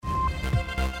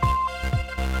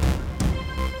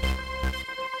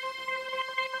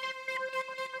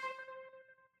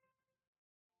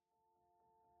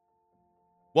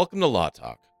Welcome to Law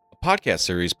Talk, a podcast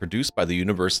series produced by the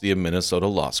University of Minnesota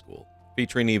Law School,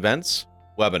 featuring events,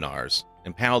 webinars,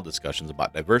 and panel discussions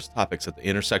about diverse topics at the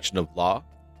intersection of law,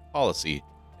 policy,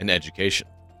 and education.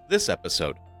 This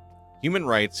episode, Human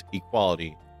Rights,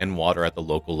 Equality, and Water at the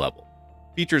Local Level,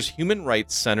 features Human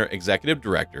Rights Center Executive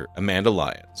Director Amanda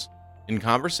Lyons in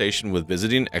conversation with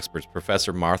visiting experts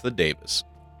Professor Martha Davis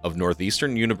of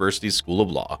Northeastern University School of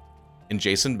Law and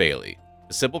Jason Bailey,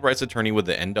 a civil rights attorney with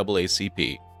the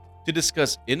NAACP, to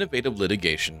discuss innovative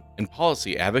litigation and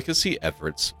policy advocacy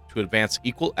efforts to advance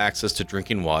equal access to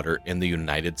drinking water in the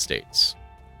United States.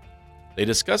 They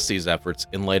discuss these efforts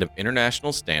in light of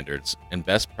international standards and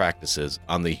best practices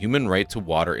on the human right to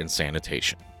water and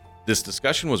sanitation. This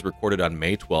discussion was recorded on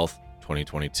May 12,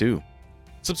 2022.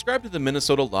 Subscribe to the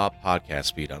Minnesota Law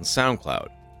podcast feed on SoundCloud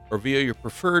or via your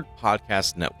preferred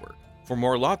podcast network for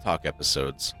more Law Talk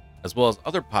episodes, as well as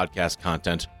other podcast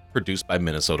content produced by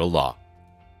Minnesota Law.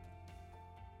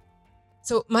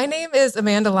 So my name is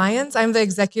Amanda Lyons. I'm the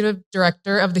Executive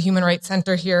Director of the Human Rights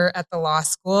Center here at the law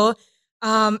school.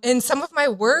 And some of my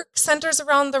work centers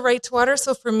around the right to water.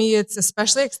 So for me, it's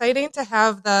especially exciting to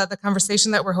have the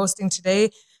conversation that we're hosting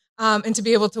today and to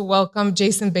be able to welcome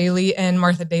Jason Bailey and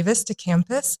Martha Davis to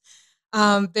campus.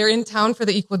 They're in town for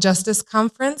the Equal Justice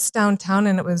Conference downtown,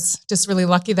 and it was just really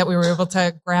lucky that we were able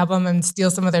to grab them and steal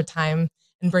some of their time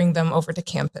and bring them over to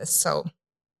campus. So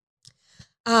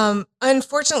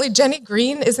unfortunately, Jenny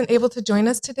Green isn't able to join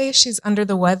us today. She's under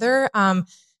the weather.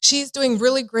 She's doing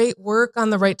really great work on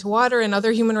the right to water and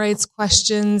other human rights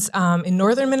questions in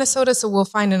northern Minnesota, so we'll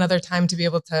find another time to be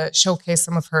able to showcase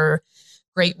some of her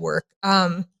great work.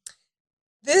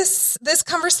 This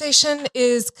conversation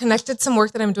is connected to some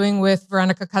work that I'm doing with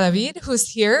Veronica Cadavid, who's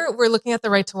here. We're looking at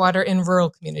the right to water in rural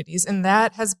communities, and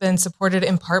that has been supported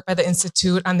in part by the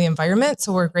Institute on the Environment,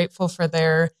 so we're grateful for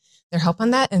their help on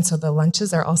that. And so the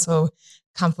lunches are also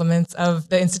compliments of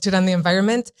the Institute on the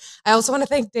Environment. I also want to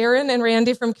thank Darren and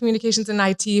Randy from Communications and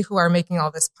IT who are making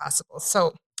all this possible.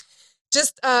 So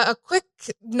just a quick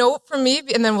note from me,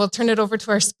 and then we'll turn it over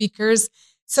to our speakers.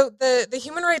 So the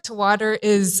human right to water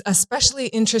is especially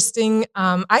interesting,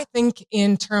 I think,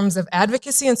 in terms of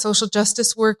advocacy and social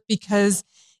justice work, because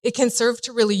it can serve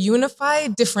to really unify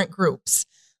different groups.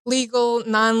 Legal,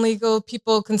 non-legal,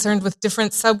 people concerned with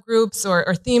different subgroups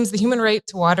or themes. The human right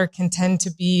to water can tend to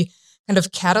be kind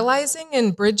of catalyzing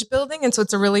and bridge building. And so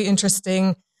it's a really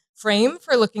interesting frame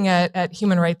for looking at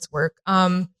human rights work.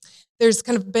 There's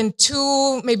kind of been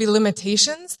two maybe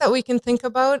limitations that we can think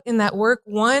about in that work.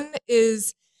 One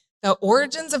is the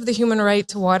origins of the human right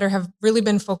to water have really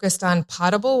been focused on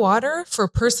potable water for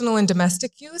personal and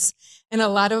domestic use, and a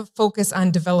lot of focus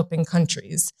on developing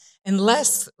countries, and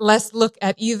less look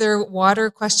at either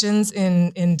water questions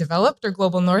in developed or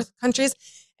global north countries,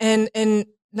 and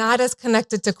not as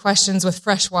connected to questions with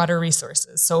freshwater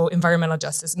resources, so environmental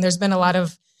justice. And there's been a lot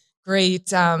of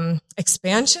great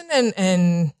expansion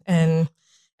and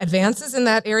advances in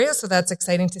that area, so that's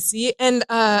exciting to see. And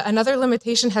another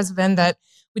limitation has been that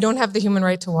we don't have the human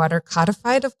right to water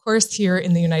codified, of course, here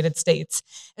in the United States.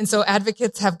 And so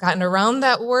advocates have gotten around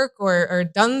that work or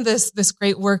done this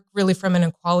great work really from an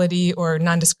equality or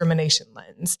non-discrimination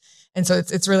lens. And so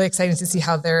it's really exciting to see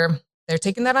how they're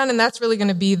taking that on. And that's really going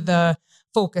to be the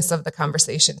focus of the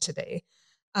conversation today.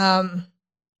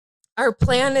 Our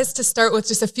plan is to start with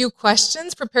just a few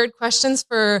questions, prepared questions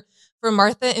for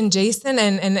Martha and Jason,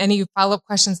 and any follow-up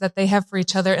questions that they have for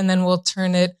each other. And then we'll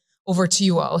turn it over to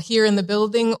you all here in the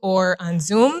building or on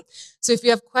Zoom. So if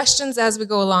you have questions as we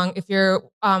go along, if you're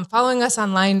following us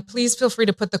online, please feel free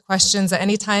to put the questions at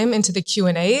any time into the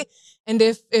Q&A. And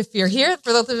if you're here,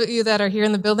 for those of you that are here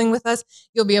in the building with us,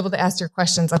 you'll be able to ask your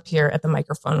questions up here at the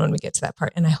microphone when we get to that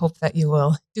part. And I hope that you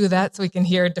will do that so we can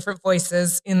hear different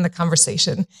voices in the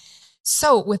conversation.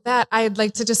 So with that, I'd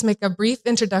like to just make a brief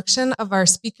introduction of our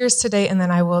speakers today, and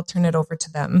then I will turn it over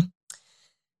to them.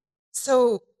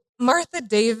 So Martha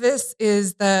Davis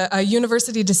is the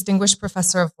University Distinguished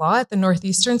Professor of Law at the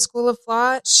Northeastern School of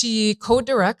Law. She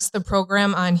co-directs the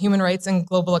program on human rights and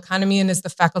global economy and is the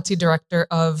faculty director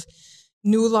of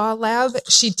New Law Lab.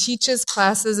 She teaches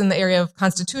classes in the area of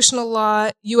constitutional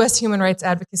law, U.S. human rights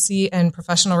advocacy, and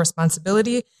professional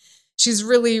responsibility. She's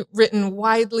really written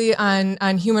widely on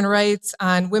human rights,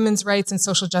 on women's rights, and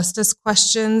social justice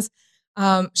questions.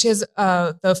 She has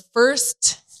the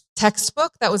first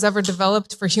textbook that was ever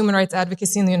developed for human rights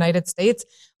advocacy in the United States.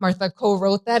 Martha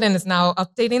co-wrote that and is now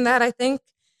updating that, I think.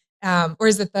 Or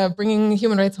is it the Bringing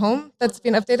Human Rights Home that's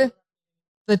being updated?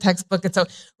 The textbook. It's a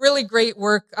really great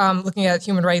work looking at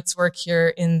human rights work here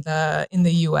in the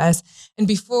U.S. And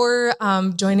before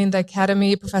joining the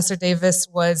Academy, Professor Davis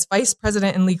was Vice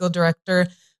President and Legal Director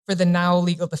for the Now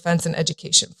Legal Defense and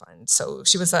Education Fund. So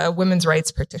she was a women's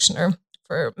rights practitioner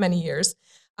for many years.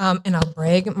 And I'll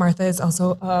brag, Martha is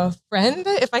also a friend,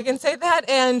 if I can say that.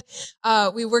 And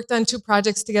we worked on 2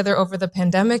 projects together over the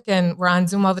pandemic, and we're on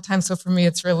Zoom all the time. So for me,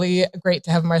 it's really great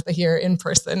to have Martha here in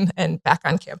person and back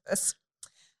on campus.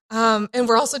 And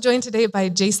we're also joined today by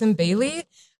Jason Bailey.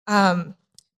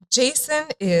 Jason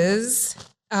is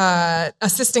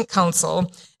assistant counsel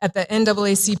at the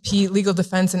NAACP Legal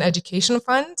Defense and Education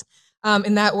Fund.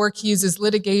 In that work, he uses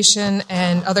litigation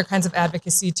and other kinds of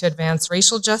advocacy to advance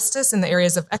racial justice in the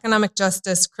areas of economic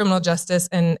justice, criminal justice,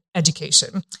 and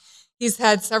education. He's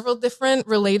had several different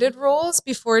related roles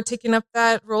before taking up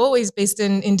that role. He's based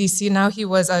in DC now. He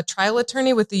was a trial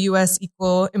attorney with the U.S.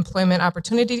 Equal Employment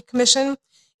Opportunity Commission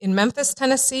in Memphis,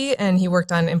 Tennessee, and he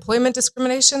worked on employment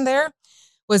discrimination there.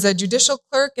 Was a judicial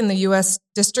clerk in the U.S.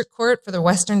 District Court for the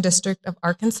Western District of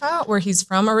Arkansas, where he's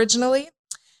from originally.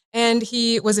 And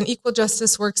he was an Equal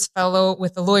Justice Works Fellow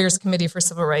with the Lawyers Committee for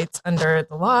Civil Rights under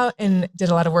the law and did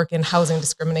a lot of work in housing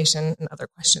discrimination and other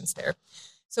questions there.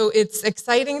 So it's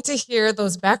exciting to hear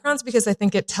those backgrounds because I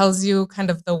think it tells you kind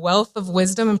of the wealth of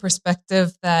wisdom and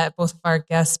perspective that both of our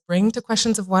guests bring to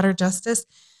questions of water justice.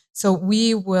 So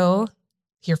we will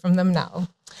hear from them now.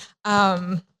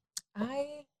 I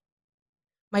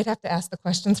might have to ask the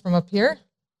questions from up here.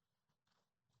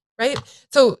 Right.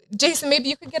 So, Jason, maybe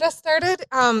you could get us started.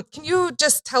 Can you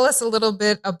just tell us a little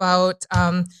bit about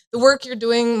the work you're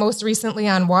doing most recently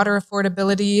on water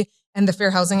affordability and the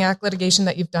Fair Housing Act litigation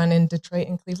that you've done in Detroit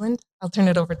and Cleveland? I'll turn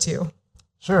it over to you.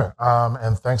 Sure.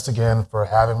 And thanks again for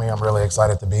having me. I'm really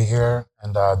excited to be here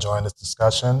and join this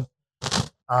discussion.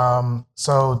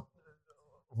 So,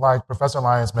 like Professor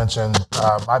Lyons mentioned,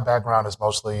 my background is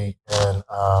mostly in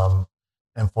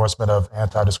enforcement of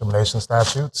anti-discrimination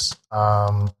statutes.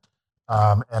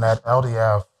 And at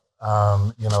LDF,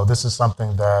 this is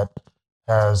something that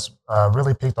has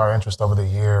really piqued our interest over the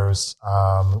years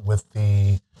with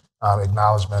the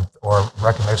acknowledgement or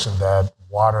recognition that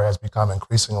water has become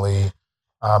increasingly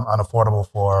unaffordable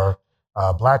for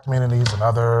Black communities and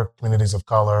other communities of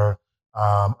color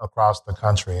across the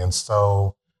country. And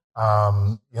so,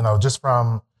 just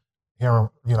from hearing,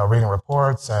 reading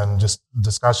reports and just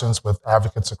discussions with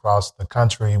advocates across the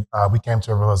country, we came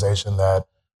to a realization that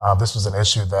this was an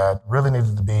issue that really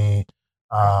needed to be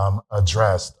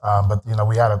addressed. But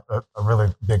we had a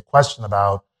really big question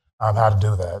about how to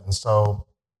do that. And so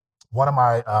one of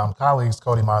my colleagues,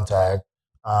 Cody Montag,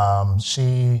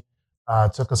 she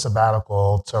took a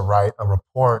sabbatical to write a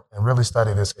report and really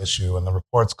study this issue. And the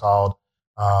report's called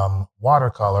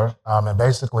Watercolor. And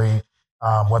basically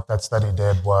what that study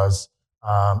did was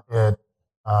it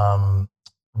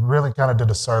really kind of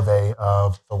did a survey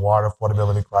of the water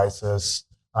affordability crisis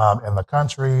in the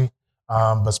country,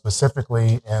 but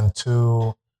specifically in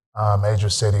 2 major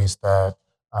cities that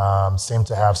seem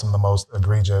to have some of the most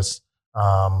egregious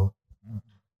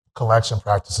collection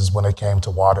practices when it came to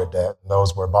water debt. And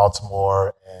those were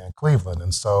Baltimore and Cleveland.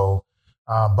 And so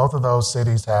both of those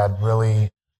cities had really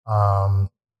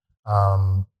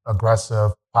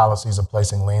aggressive policies of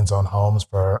placing liens on homes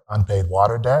for unpaid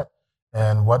water debt.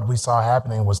 And what we saw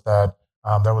happening was that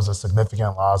there was a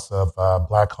significant loss of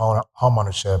Black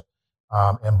homeownership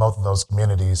in both of those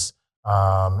communities,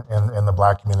 in the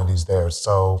Black communities there.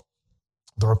 So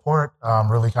the report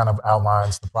really kind of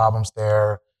outlines the problems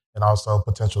there and also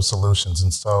potential solutions.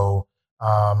 And so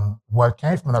what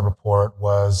came from that report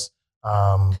was,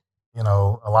 a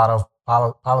lot of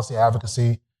policy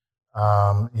advocacy.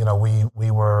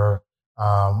 We were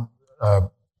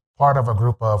part of a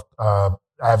group of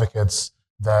advocates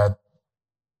that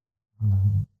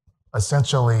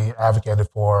essentially advocated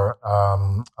for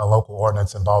a local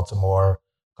ordinance in Baltimore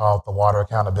called the Water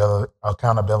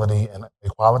Accountability and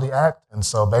Equality Act. And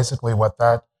so basically what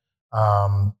that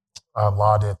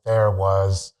law did there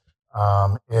was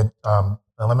it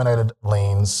eliminated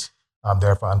liens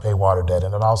there for unpaid water debt.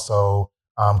 And it also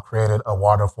created a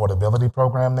water affordability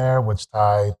program there, which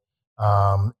tied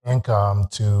income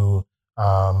to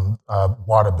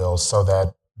water bills so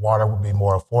that water would be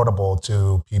more affordable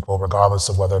to people regardless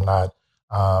of whether or not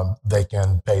they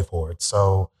can pay for it.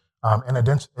 So in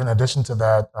addition to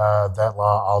that, that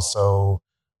law also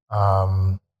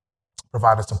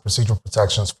provided some procedural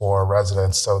protections for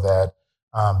residents so that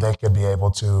they could be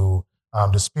able to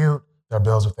dispute their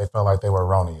bills if they felt like they were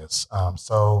erroneous.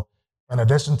 So in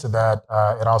addition to that,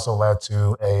 it also led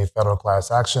to a federal class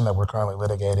action that we're currently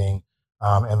litigating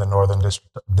in the Northern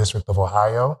District of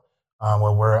Ohio,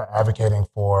 where we're advocating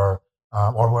for,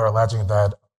 or we're alleging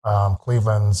that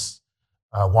Cleveland's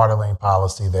water lien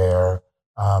policy there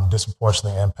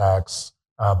disproportionately impacts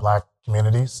Black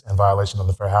communities in violation of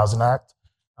the Fair Housing Act.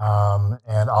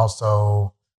 And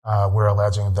also, we're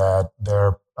alleging that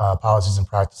their policies and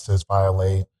practices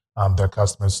violate their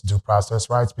customers' due process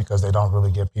rights because they don't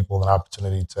really give people an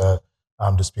opportunity to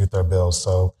dispute their bills.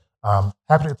 So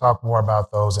happy to talk more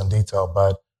about those in detail.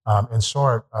 But in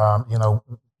short,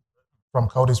 from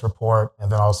Cody's report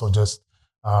and then also just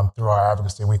through our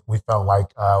advocacy, we felt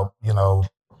like,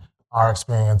 our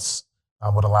experience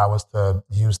would allow us to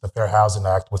use the Fair Housing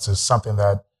Act, which is something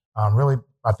that really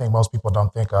I think most people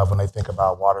don't think of when they think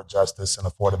about water justice and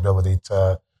affordability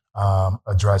to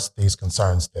address these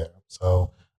concerns there.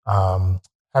 So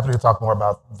happy to talk more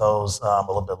about those a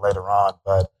little bit later on,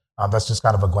 but that's just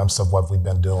kind of a glimpse of what we've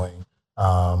been doing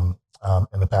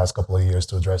in the past couple of years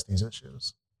to address these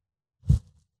issues.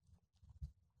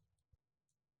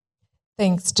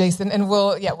 Thanks, Jason. And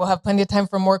we'll have plenty of time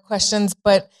for more questions,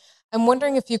 but I'm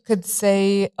wondering if you could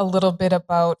say a little bit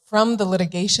about, from the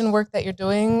litigation work that you're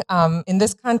doing, in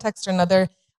this context or another,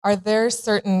 are there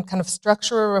certain kind of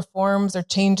structural reforms or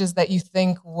changes that you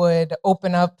think would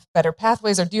open up better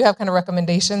pathways, or do you have kind of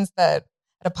recommendations that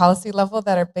at a policy level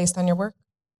that are based on your work?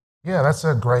 Yeah, that's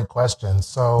a great question.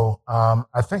 So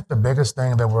I think the biggest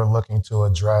thing that we're looking to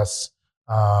address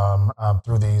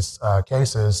through these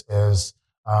cases is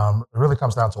it really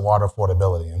comes down to water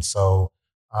affordability. And so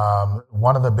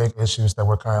one of the big issues that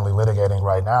we're currently litigating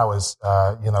right now is,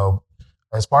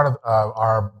 as part of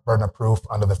our burden of proof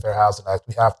under the Fair Housing Act,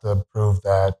 we have to prove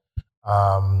that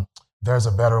there's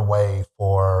a better way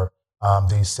for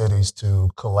these cities to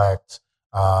collect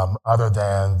other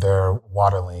than their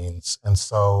water liens. And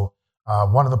so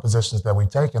one of the positions that we've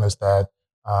taken is that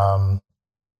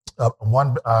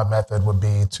one method would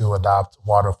be to adopt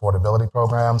water affordability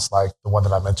programs like the one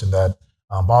that I mentioned that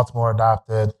Baltimore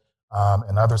adopted,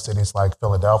 and other cities like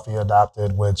Philadelphia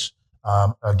adopted, which,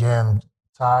 again,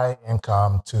 tie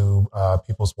income to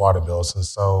people's water bills. And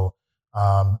so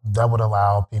that would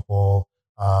allow people,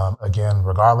 again,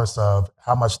 regardless of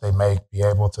how much they make, be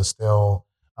able to still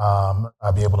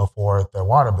be able to afford their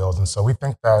water bills. And so we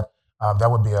think that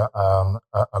that would be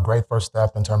a great first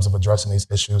step in terms of addressing these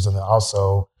issues. And then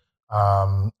also,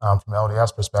 from an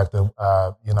LDS perspective,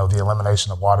 the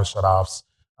elimination of water shutoffs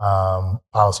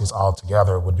policies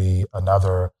altogether would be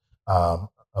another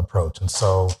approach. And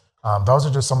so those are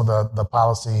just some of the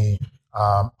policies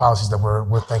that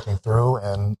we're thinking through,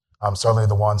 and certainly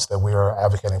the ones that we are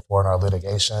advocating for in our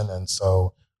litigation. And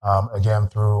so, again,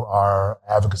 through our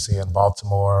advocacy in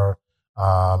Baltimore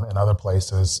and other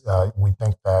places, we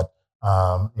think that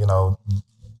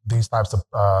these types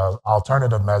of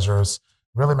alternative measures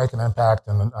really make an impact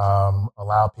and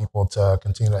allow people to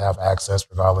continue to have access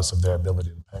regardless of their ability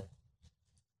to pay.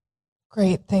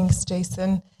 Great. Thanks,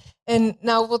 Jason. And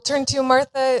now we'll turn to you,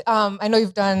 Martha. I know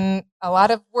you've done a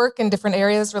lot of work in different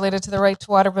areas related to the right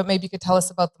to water, but maybe you could tell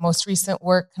us about the most recent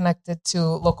work connected to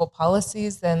local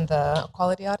policies and the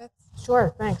quality audits.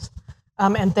 Sure, thanks.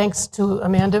 And thanks to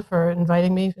Amanda for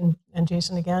inviting me and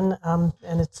Jason again.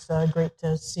 And it's great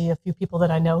to see a few people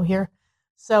that I know here.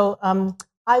 So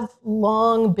I've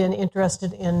long been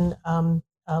interested in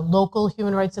local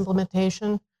human rights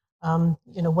implementation,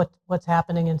 what's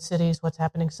happening in cities, what's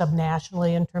happening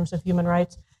subnationally in terms of human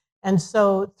rights. And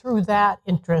so through that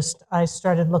interest, I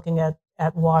started looking at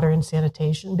water and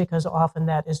sanitation, because often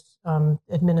that is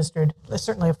administered,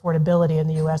 certainly affordability in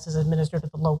the U.S. is administered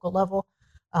at the local level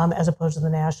as opposed to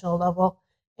the national level.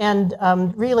 And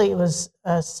really, it was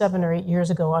 7 or 8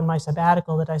 years ago on my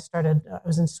sabbatical that I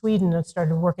was in Sweden and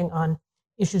started working on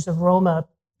issues of Roma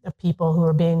people who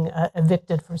are being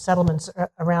evicted from settlements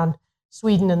around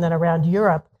Sweden and then around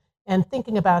Europe, and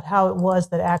thinking about how it was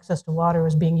that access to water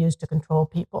was being used to control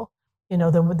people.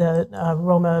 The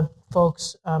Roma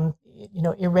folks, in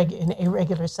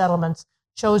irregular settlements,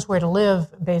 chose where to live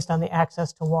based on the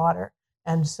access to water.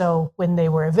 And so when they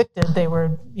were evicted, they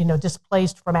were,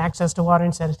 displaced from access to water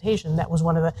and sanitation. That was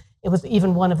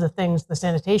the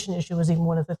sanitation issue was even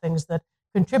one of the things that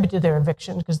contributed to their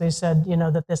eviction, because they said,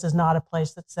 that this is not a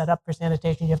place that's set up for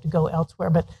sanitation. You have to go elsewhere,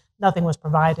 but nothing was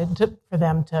provided for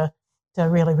them to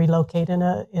really relocate in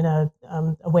a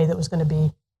way that was going to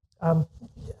be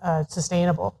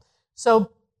sustainable.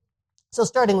 So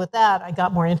starting with that, I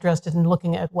got more interested in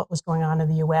looking at what was going on in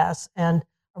the U.S. And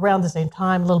around the same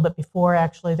time, a little bit before,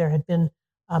 actually, there had been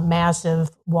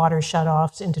massive water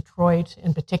shutoffs in Detroit,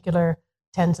 in particular,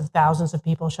 tens of thousands of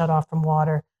people shut off from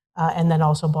water, and then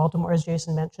also Baltimore, as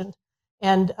Jason mentioned.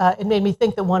 And it made me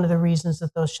think that one of the reasons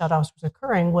that those shutoffs was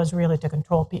occurring was really to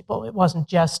control people. It wasn't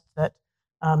just that,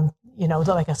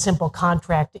 like a simple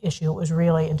contract issue. It was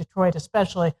really, in Detroit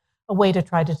especially, a way to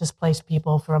try to displace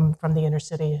people from the inner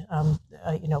city,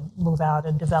 move out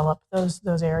and develop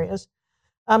those areas.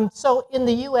 So in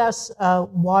the U.S.,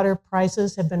 water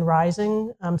prices have been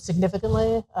rising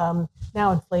significantly.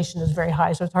 Now inflation is very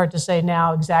high, so it's hard to say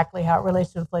now exactly how it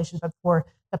relates to inflation, but for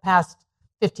the past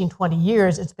 15, 20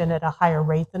 years, it's been at a higher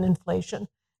rate than inflation.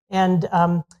 And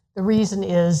the reason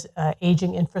is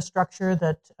aging infrastructure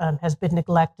that has been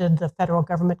neglected. The federal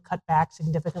government cut back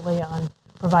significantly on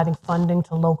providing funding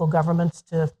to local governments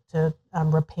to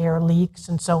repair leaks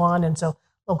and so on. And so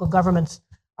local governments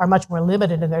are much more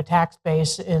limited in their tax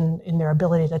base in their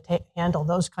ability to handle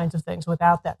those kinds of things.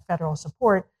 Without that federal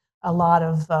support, a lot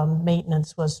of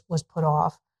maintenance was put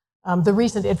off. The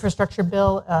recent infrastructure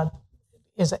bill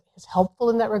is helpful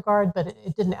in that regard, but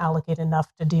it didn't allocate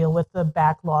enough to deal with the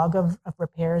backlog of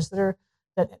repairs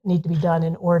that need to be done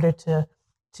in order to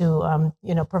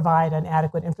provide an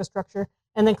adequate infrastructure.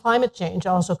 And then climate change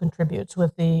also contributes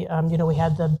with the we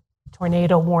had the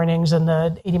tornado warnings and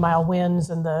the 80-mile winds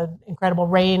and the incredible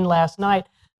rain last night.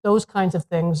 Those kinds of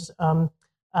things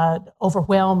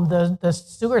overwhelm the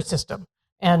sewer system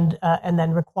and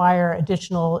then require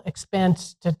additional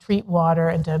expense to treat water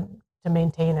and to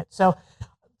maintain it. So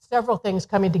several things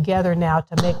coming together now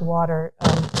to make water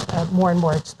more and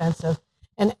more expensive.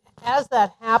 And as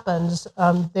that happens,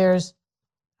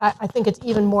 I think it's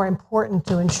even more important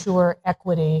to ensure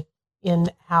equity in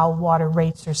how water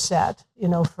rates are set.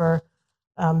 For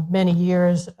many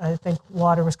years, I think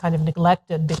water was kind of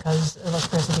neglected because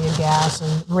electricity and gas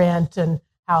and rent and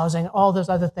housing, all those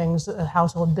other things,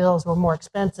 household bills were more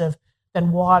expensive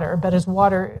than water. But as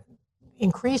water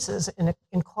increases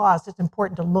in cost, it's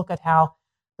important to look at how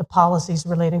the policies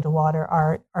relating to water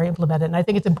are implemented. And I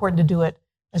think it's important to do it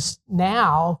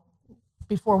now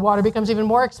before water becomes even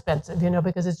more expensive,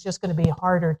 because it's just going to be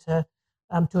harder to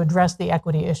address the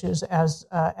equity issues as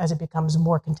it becomes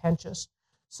more contentious.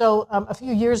 So a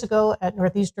few years ago at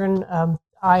Northeastern,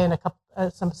 I and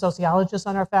some sociologists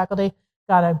on our faculty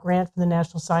got a grant from the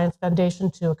National Science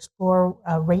Foundation to explore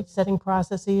rate-setting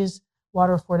processes,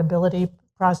 water affordability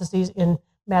processes in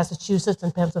Massachusetts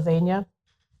and Pennsylvania.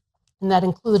 And that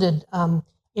included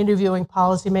interviewing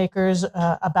policymakers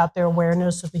about their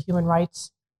awareness of the human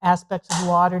rights aspects of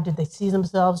water. Did they see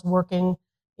themselves working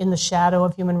in the shadow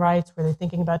of human rights? Were they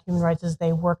thinking about human rights as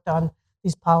they worked on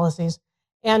these policies?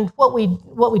 And what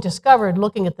we discovered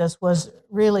looking at this was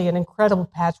really an incredible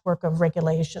patchwork of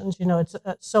regulations. It's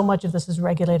so much of this is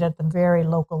regulated at the very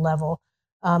local level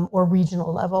or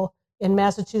regional level. In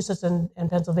Massachusetts and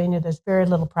Pennsylvania, there's very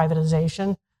little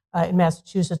privatization. In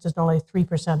Massachusetts, there's only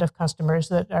 3% of customers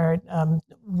that are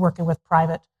working with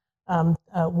private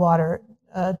water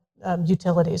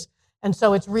utilities. And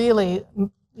so it's really,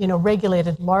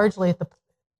 regulated largely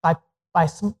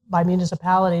by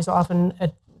municipalities, often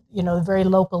at the very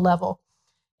local level.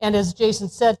 And as Jason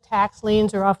said, tax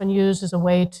liens are often used as a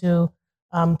way to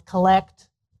collect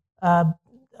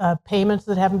payments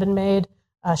that haven't been made.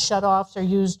 Shutoffs are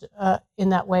used in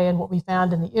that way. And what we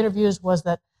found in the interviews was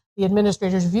that the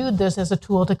administrators viewed this as a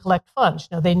tool to collect funds.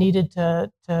 They needed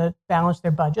to balance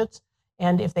their budgets.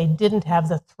 And if they didn't have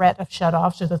the threat of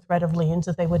shutoffs or the threat of liens,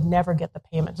 that they would never get the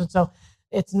payments. And so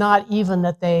it's not even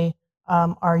that they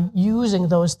are using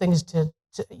those things to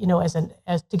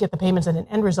get the payments and an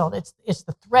end result. It's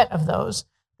the threat of those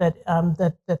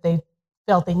that they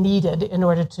felt they needed in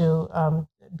order to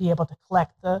be able to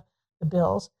collect the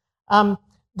bills.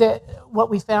 What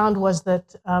we found was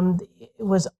that it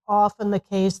was often the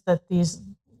case that these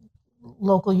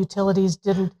local utilities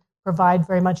didn't provide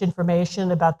very much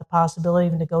information about the possibility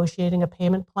of negotiating a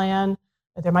payment plan.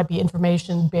 That there might be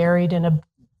information buried in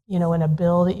a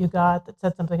bill that you got that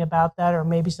said something about that, or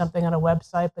maybe something on a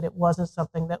website, but it wasn't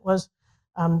something that was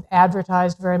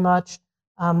advertised very much.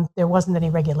 There wasn't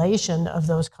any regulation of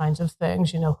those kinds of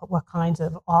things, what kinds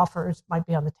of offers might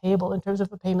be on the table in terms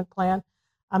of a payment plan.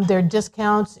 There are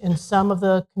discounts in some of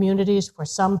the communities for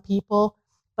some people,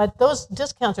 but those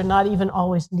discounts are not even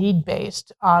always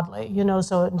need-based, oddly.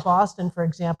 So in Boston, for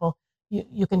example,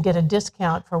 you can get a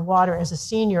discount for water as a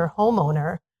senior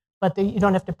homeowner, but you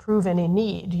don't have to prove any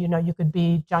need. You could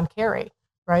be John Kerry,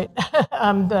 right?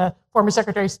 The former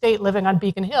Secretary of State living on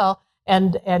Beacon Hill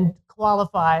and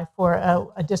qualify for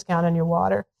a discount on your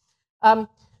water. And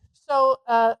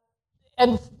the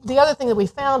other thing that we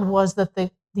found was that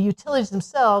the utilities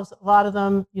themselves, a lot of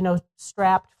them,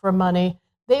 strapped for money,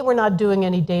 they were not doing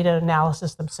any data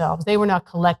analysis themselves. They were not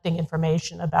collecting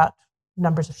information about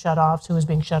numbers of shutoffs, who was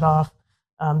being shut off,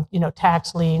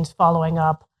 tax liens, following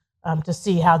up to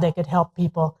see how they could help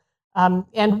people.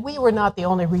 And we were not the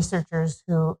only researchers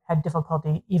who had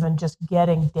difficulty even just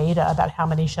getting data about how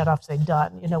many shutoffs they'd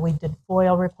done. We did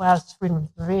FOIL requests, Freedom of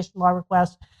Information Law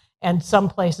requests, and some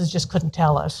places just couldn't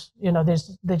tell us.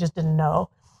 They just didn't know.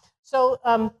 So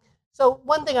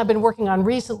one thing I've been working on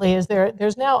recently is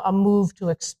there's now a move to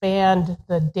expand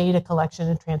the data collection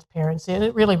and transparency, and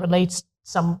it really relates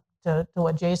some to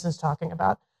what Jason's talking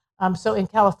about. So in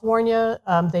California,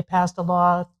 they passed a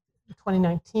law in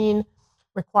 2019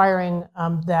 requiring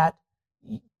that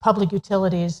public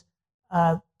utilities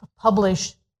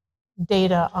publish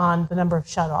data on the number of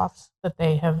shutoffs that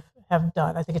they have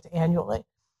done. I think it's annually.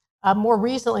 More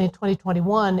recently, in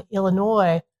 2021,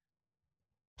 Illinois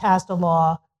passed a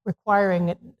law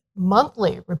requiring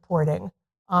monthly reporting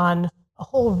on a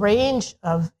whole range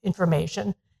of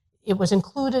information.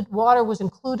 Water was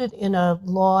included in a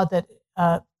law that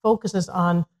focuses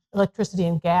on electricity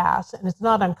and gas, and it's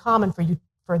not uncommon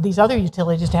for these other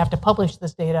utilities to have to publish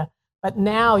this data, but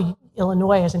now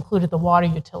Illinois has included the water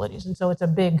utilities, and so it's a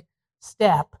big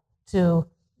step to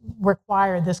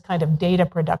require this kind of data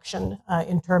production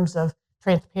in terms of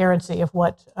transparency of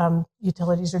what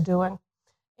utilities are doing.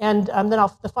 And then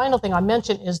the final thing I'll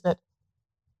mention is that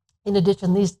in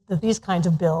addition to these kinds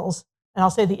of bills, and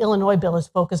I'll say the Illinois bill is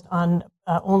focused on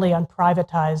only on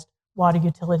privatized water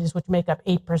utilities, which make up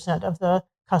 8% of the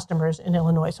customers in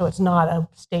Illinois. So it's not a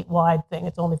statewide thing.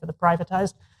 It's only for the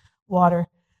privatized water.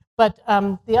 But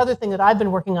the other thing that I've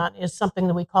been working on is something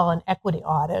that we call an equity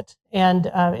audit. And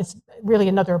it's really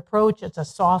another approach. It's a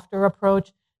softer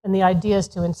approach. And the idea is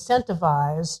to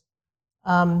incentivize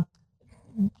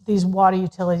these water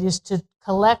utilities to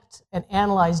collect and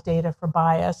analyze data for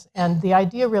bias. And the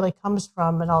idea really comes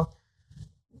from, and I'll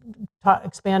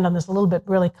expand on this a little bit,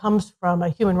 really comes from a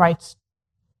human rights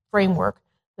framework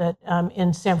that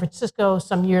in San Francisco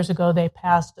some years ago they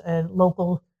passed a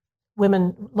local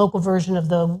version of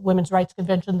the Women's Rights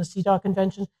Convention, the CEDAW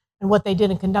Convention, and what they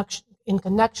did in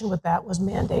connection with that was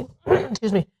mandate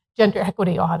gender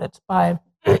equity audits by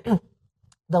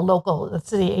the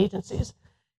city agencies.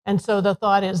 And so the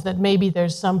thought is that maybe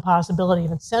there's some possibility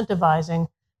of incentivizing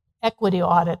equity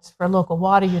audits for local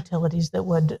water utilities that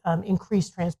would increase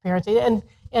transparency. And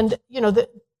the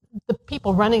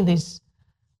people running these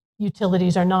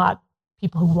utilities are not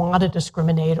people who want to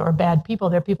discriminate or bad people.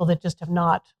 They're people that just have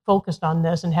not focused on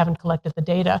this and haven't collected the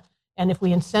data. And if we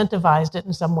incentivized it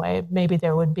in some way, maybe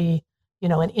there would be,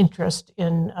 an interest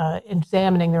in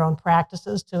examining their own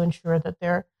practices to ensure that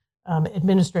they're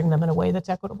administering them in a way that's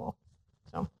equitable.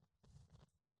 So,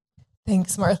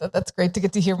 thanks, Martha. That's great to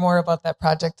get to hear more about that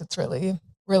project. It's really,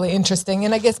 really interesting.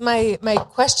 And I guess my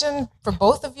question for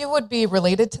both of you would be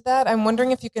related to that. I'm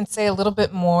wondering if you can say a little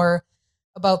bit more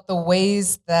about the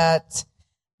ways that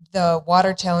the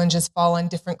water challenges fall on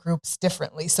different groups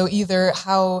differently. So either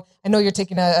how, I know you're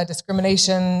taking a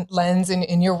discrimination lens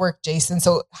in your work, Jason.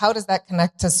 So how does that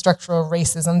connect to structural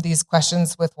racism, these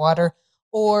questions with water?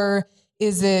 Or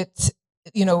is it,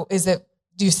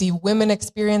 do you see women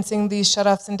experiencing these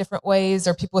shutoffs in different ways,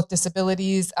 or people with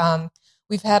disabilities?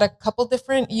 We've had a couple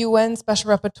different UN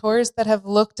special rapporteurs that have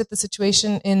looked at the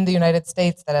situation in the United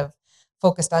States that have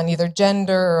focused on either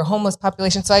gender or homeless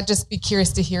population. So I'd just be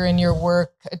curious to hear in your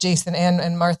work, Jason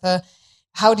and Martha,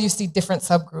 how do you see different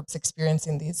subgroups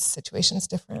experiencing these situations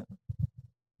different?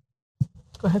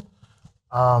 Go ahead.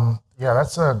 Yeah,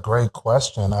 that's a great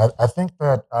question. I think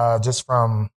that just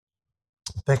from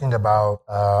thinking about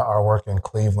our work in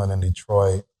Cleveland and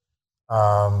Detroit,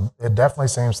 it definitely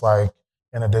seems like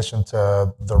in addition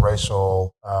to the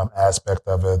racial aspect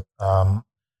of it,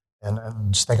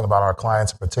 and just thinking about our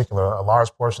clients in particular, a large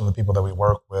portion of the people that we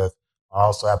work with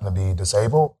also happen to be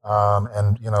disabled.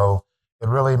 And it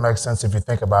really makes sense if you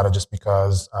think about it, just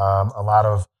because a lot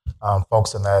of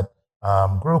folks in that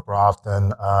group are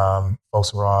often folks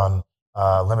who are on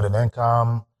limited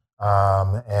income,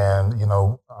 and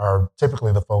are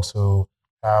typically the folks who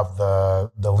have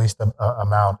the least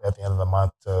amount at the end of the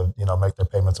month to make their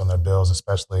payments on their bills,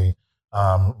 especially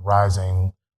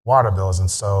rising water bills.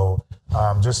 And so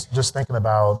just thinking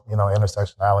about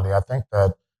intersectionality, I think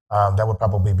that that would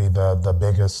probably be the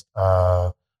biggest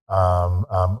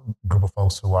group of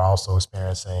folks who are also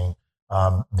experiencing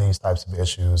these types of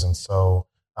issues. And so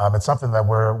it's something that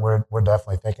we're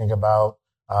definitely thinking about,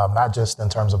 not just in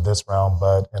terms of this realm,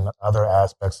 but in other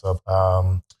aspects of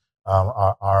our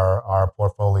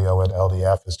portfolio at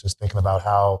LDF, is just thinking about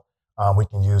how we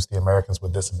can use the Americans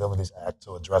with Disabilities Act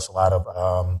to address a lot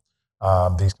of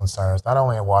these concerns, not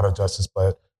only in water justice,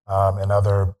 but in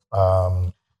other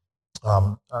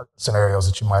scenarios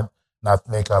that you might not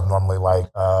think of normally,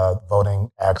 like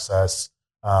voting access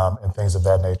and things of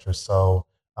that nature. So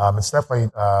it's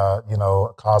definitely, a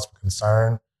cause for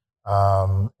concern.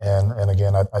 And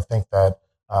again, I think that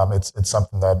it's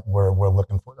something that we're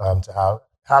looking for to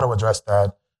how to address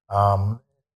that.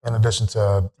 In addition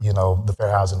to the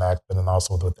Fair Housing Act, but then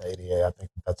also with the ADA, I think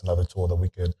that's another tool that we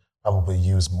could probably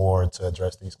use more to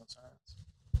address these concerns.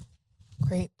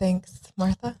 Great, thanks,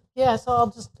 Martha. Yeah,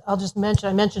 so I'll just mention.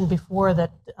 I mentioned before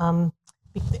that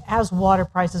as water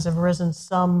prices have risen,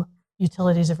 some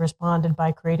utilities have responded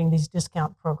by creating these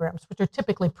discount programs, which are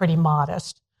typically pretty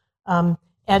modest. And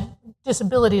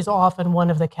disability is often one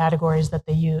of the categories that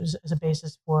they use as a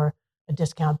basis for a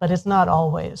discount, but it's not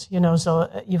always.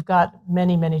 So you've got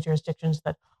many jurisdictions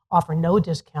that offer no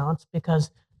discounts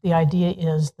because the idea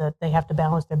is that they have to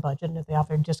balance their budget, and if they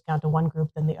offer a discount to one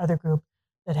group, then the other group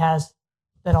that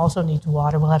also needs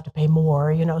water will have to pay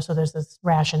more. So there's this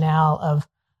rationale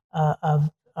that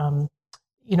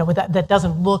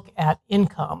doesn't look at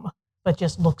income, but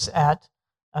just looks at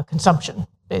consumption,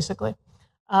 basically.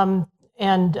 And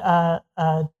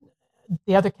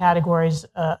the other categories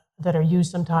that are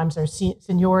used sometimes are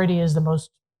seniority is the most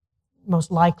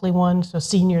likely one. So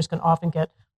seniors can often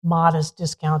get modest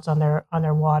discounts on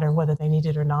their water, whether they need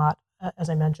it or not. As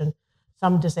I mentioned,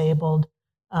 some disabled,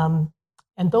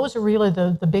 and those are really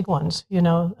the big ones.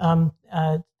 And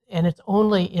it's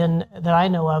only that I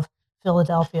know of,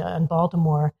 Philadelphia and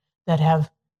Baltimore that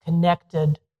have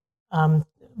connected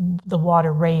the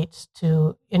water rates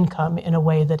to income in a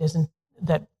way that isn't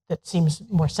that seems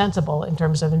more sensible in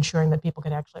terms of ensuring that people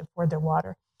can actually afford their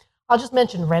water. I'll just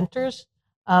mention renters.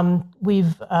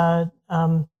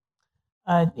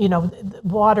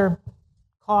 Water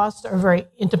costs are very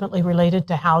intimately related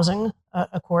to housing,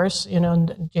 of course.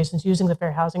 And Jason's using the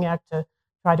Fair Housing Act to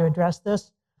try to address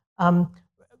this.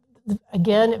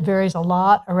 Again, it varies a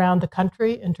lot around the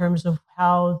country in terms of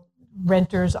how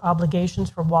renters'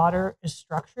 obligations for water is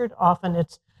structured. Often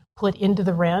it's put into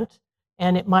the rent,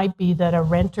 and it might be that a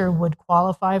renter would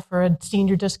qualify for a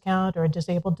senior discount or a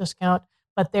disabled discount,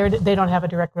 but they don't have a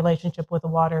direct relationship with the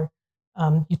water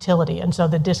utility, and so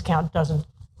the discount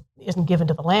isn't given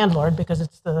to the landlord because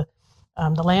it's the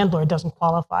landlord doesn't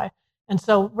qualify. And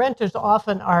so renters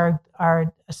often are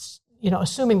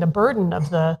assuming the burden of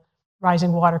the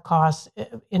rising water costs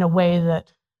in a way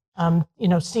that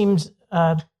seems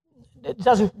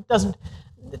doesn't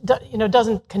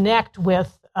connect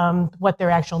with what their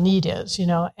actual need is,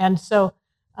 and so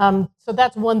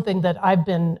that's one thing that I've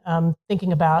been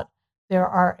thinking about. There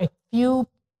are a few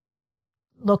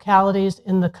localities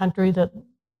in the country that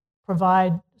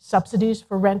provide subsidies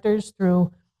for renters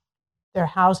through their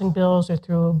housing bills or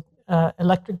through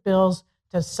electric bills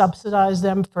to subsidize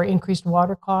them for increased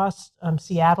water costs.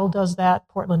 Seattle does that,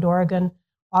 Portland, Oregon,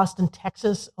 Austin,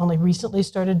 Texas only recently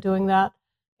started doing that.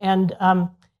 And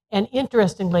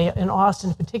interestingly, in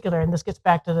Austin in particular, and this gets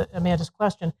back to Amanda's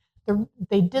question,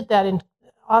 they did that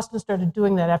Austin started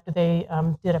doing that after they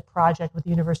did a project with the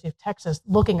University of Texas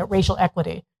looking at racial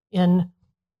equity in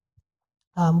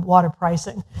water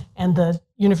pricing. And the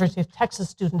University of Texas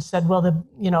students said, well,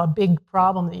 a big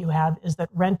problem that you have is that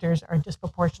renters are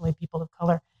disproportionately people of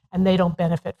color, and they don't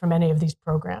benefit from any of these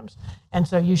programs. And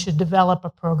so you should develop a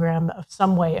program of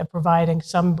some way of providing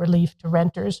some relief to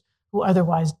renters who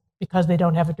otherwise, because they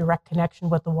don't have a direct connection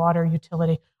with the water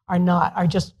utility, are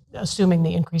just assuming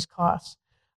the increased costs.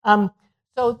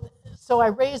 So I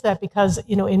raise that because,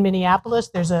 in Minneapolis,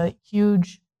 there's a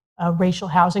huge racial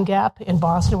housing gap. In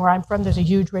Boston, where I'm from, there's a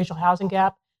huge racial housing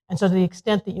gap. And so to the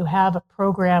extent that you have a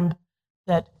program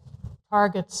that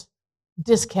targets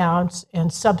discounts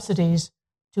and subsidies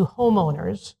to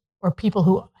homeowners or people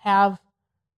who have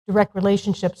direct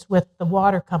relationships with the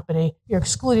water company, you're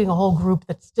excluding a whole group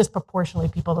that's disproportionately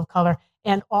people of color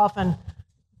and often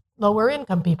lower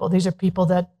income people. These are people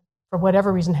that, for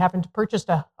whatever reason, haven't purchased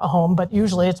a home, but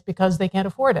usually it's because they can't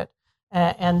afford it.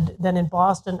 And then in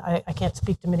Boston, I can't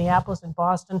speak to Minneapolis. In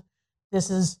Boston,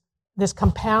 this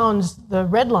compounds the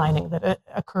redlining that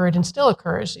occurred and still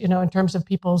occurs, in terms of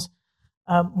people's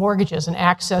mortgages and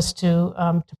access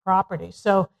to property.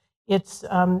 So it's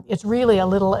really a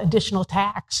little additional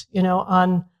tax,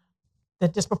 on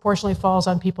that disproportionately falls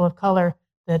on people of color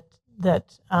that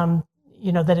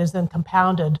is then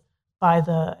compounded by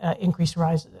the increase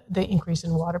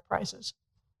in water prices.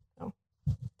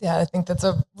 Yeah, I think that's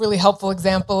a really helpful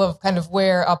example of kind of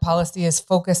where a policy is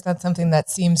focused on something that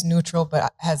seems neutral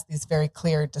but has these very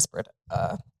clear disparate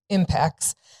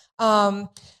impacts. I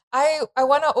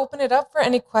want to open it up for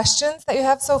any questions that you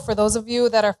have. So for those of you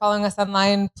that are following us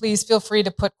online, please feel free to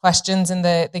put questions in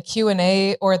the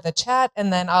Q&A or the chat,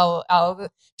 and then I'll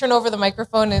turn over the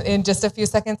microphone in just a few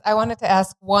seconds. I wanted to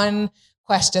ask one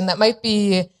question that might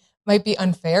be might be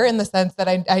unfair in the sense that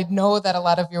I know that a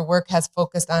lot of your work has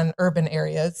focused on urban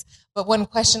areas. But one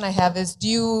question I have is, do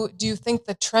you think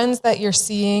the trends that you're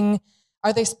seeing,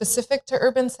 are they specific to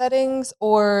urban settings,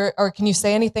 or can you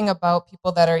say anything about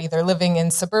people that are either living in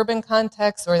suburban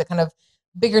contexts or the kind of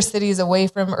bigger cities away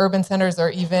from urban centers, or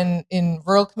even in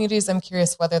rural communities? I'm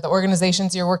curious whether the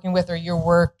organizations you're working with or your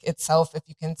work itself, if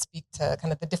you can speak to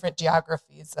kind of the different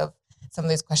geographies of some of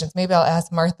these questions. Maybe I'll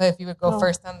ask Martha if you would go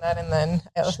first on that, and then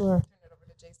I'll turn it over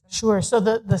to Jason. Sure. So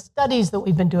the studies that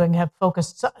we've been doing have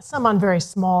focused some on very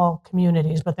small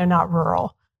communities, but they're not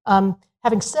rural.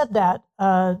 Having said that,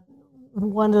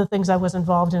 one of the things I was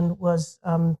involved in was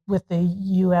with the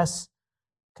U.S.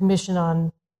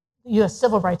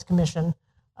 Civil Rights Commission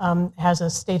has a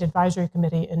state advisory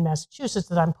committee in Massachusetts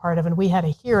that I'm part of, and we had a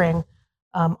hearing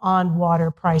on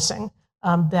water pricing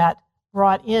that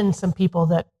brought in some people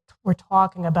that were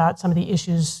talking about some of the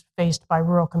issues faced by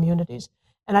rural communities.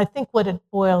 And I think what it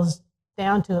boils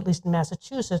down to, at least in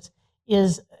Massachusetts,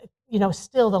 is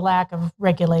still the lack of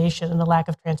regulation and the lack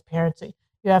of transparency.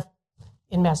 You have,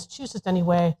 in Massachusetts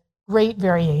anyway, great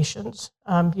variations.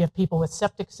 You have people with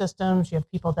septic systems, you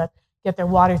have people that get their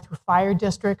water through fire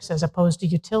districts as opposed to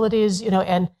utilities,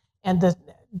 and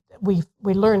we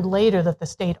learned later that the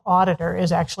state auditor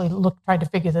is actually trying to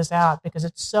figure this out because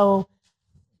it's so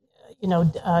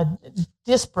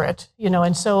disparate,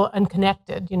 and so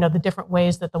unconnected, the different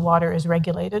ways that the water is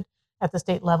regulated at the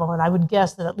state level. And I would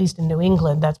guess that at least in New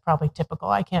England, that's probably typical.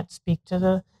 I can't speak to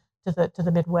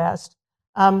the Midwest.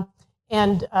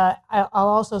 And I'll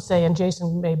also say, and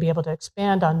Jason may be able to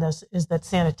expand on this, is that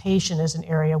sanitation is an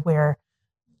area where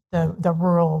the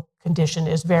rural condition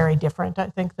is very different,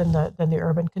 I think, than the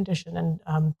urban condition.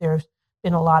 And there's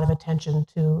been a lot of attention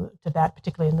to that,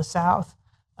 particularly in the South.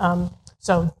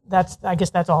 So I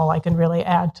guess that's all I can really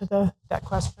add to that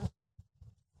question.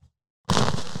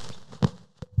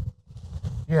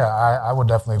 Yeah, I would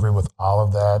definitely agree with all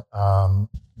of that.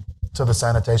 To the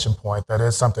sanitation point, that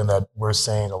is something that we're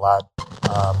seeing a lot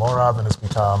more of, and it's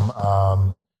become,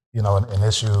 an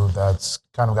issue that's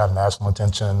kind of got national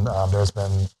attention. There's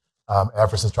been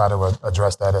efforts to try to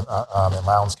address that in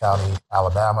Lowndes County,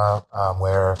 Alabama,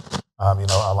 where, a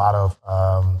lot of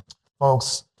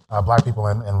folks, Black people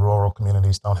in rural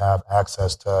communities don't have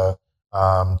access to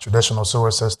traditional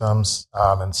sewer systems,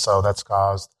 and so that's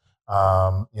caused,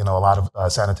 a lot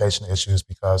of sanitation issues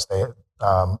because a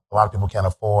lot of people can't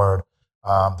afford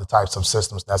the types of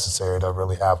systems necessary to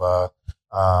really have a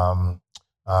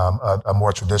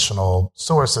more traditional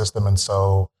sewer system, and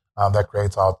so that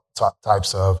creates all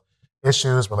types of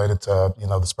issues related to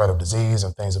the spread of disease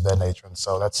and things of that nature. And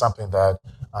so that's something that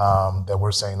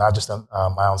we're seeing not just in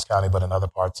Lowndes County, but in other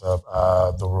parts of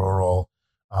the rural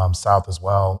South as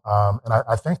well. And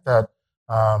I think that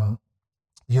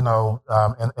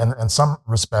in some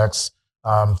respects,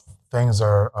 things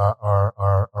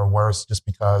are worse just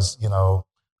because,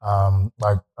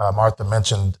 like Martha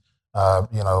mentioned, a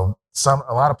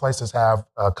lot of places have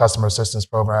customer assistance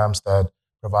programs that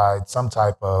provide some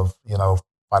type of,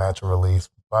 financial relief,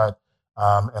 but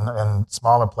in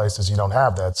smaller places, you don't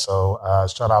have that. So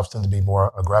shutoffs tend to be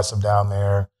more aggressive down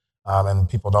there, and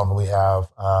people don't really have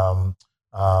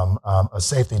a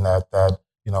safety net that,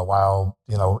 while,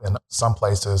 in some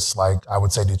places, like I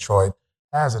would say Detroit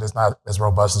has it, it's not as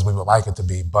robust as we would like it to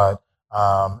be. But,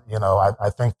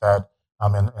 I think that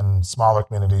in smaller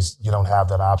communities, you don't have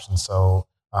that option. So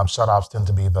shutoffs tend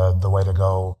to be the way to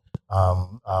go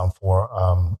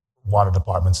for water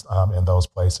departments in those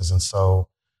places. And so,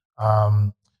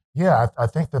 I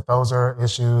think that those are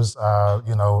issues,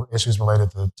 issues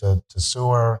related to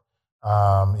sewer,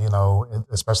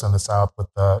 especially in the South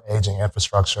with the aging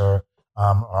infrastructure,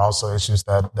 are also issues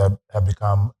that have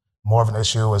become more of an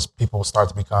issue as people start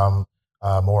to become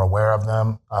more aware of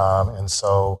them. And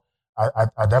so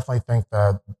I definitely think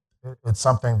that it's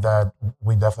something that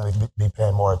we definitely be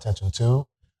paying more attention to,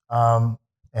 and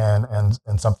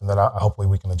something that hopefully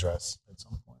we can address at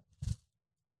some point.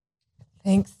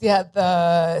 Thanks. Yeah,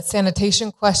 the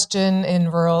sanitation question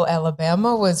in rural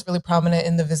Alabama was really prominent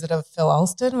in the visit of Phil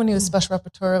Alston when he was Special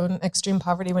Rapporteur on Extreme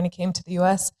Poverty when he came to the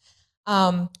U.S.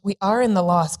 We are in the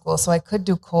law school, so I could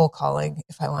do cold calling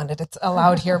if I wanted. It's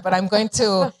allowed here, but I'm going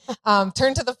to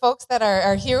turn to the folks that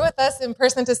are here with us in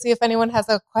person to see if anyone has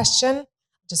a question.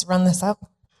 Just run this up.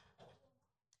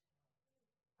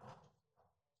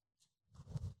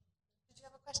 Did you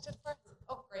have a question for us?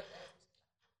 Oh, great.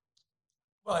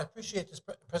 Well, I appreciate this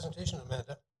presentation,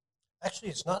 Amanda. Actually,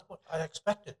 it's not what I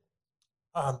expected,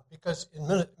 because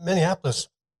in Minneapolis,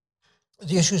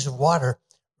 the issues of water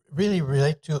really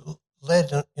relate to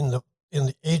lead in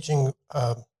the aging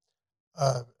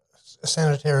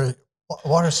sanitary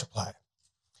water supply.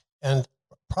 And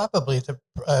probably the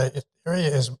area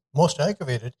is most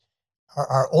aggravated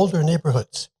are older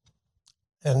neighborhoods.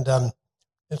 And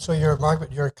so your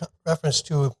reference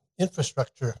to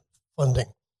infrastructure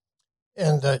funding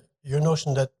and your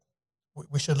notion that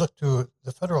we should look to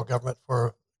the federal government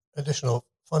for additional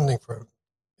funding for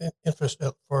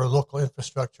local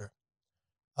infrastructure.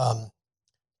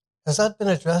 Has that been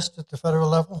addressed at the federal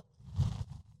level?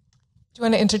 Do you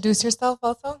want to introduce yourself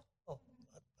also?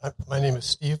 My name is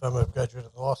Steve. I'm a graduate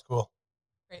of the law school.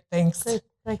 Great, thanks. Great,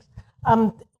 thanks.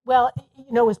 Well,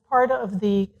 as part of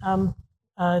the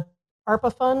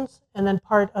ARPA funds, and then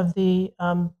part of the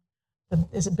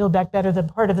is it Build Back Better? The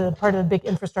part of the big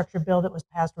infrastructure bill that was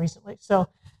passed recently. So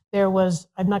there was,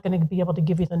 I'm not going to be able to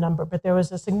give you the number, but there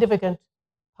was a significant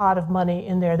pot of money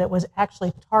in there that was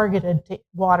actually targeted to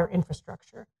water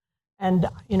infrastructure. And,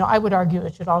 I would argue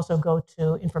it should also go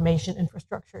to information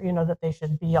infrastructure, that they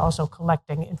should be also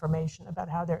collecting information about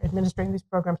how they're administering these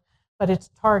programs, but it's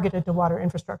targeted to water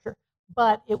infrastructure.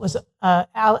 But it was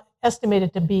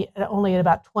estimated to be only at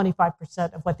about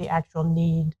 25% of what the actual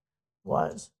need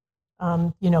was,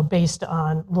 based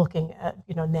on looking at,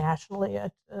 nationally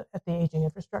at the aging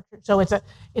infrastructure. So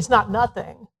it's not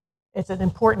nothing. It's an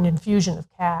important infusion of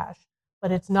cash,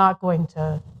 but it's not going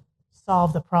to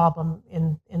solve the problem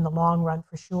in the long run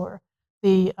for sure.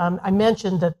 I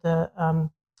mentioned that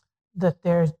that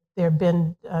there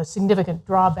been a significant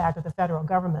drawback of the federal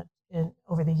government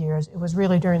over the years. It was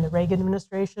really during the Reagan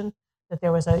administration that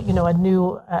there was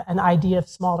an idea of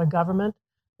smaller government,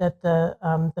 that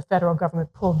the federal government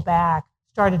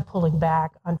started pulling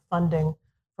back on funding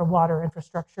for water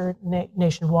infrastructure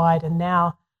nationwide, and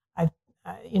now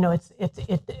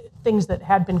things that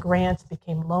had been grants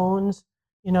became loans.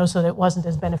 So that it wasn't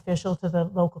as beneficial to the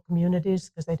local communities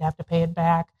because they'd have to pay it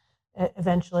back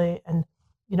eventually. And,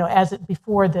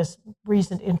 before this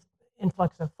recent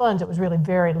influx of funds, it was really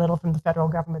very little from the federal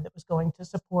government that was going to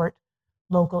support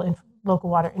local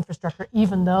water infrastructure,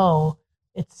 even though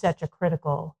it's such a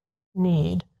critical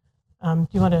need. Do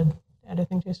you want to add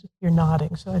anything, Jason? You're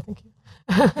nodding, so I think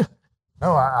you...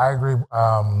 No, I agree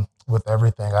with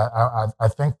everything. I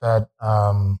think that,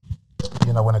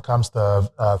 when it comes to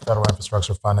federal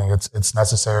infrastructure funding, it's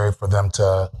necessary for them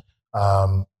to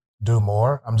do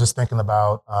more. I'm just thinking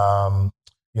about,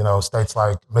 states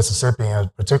like Mississippi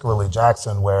and particularly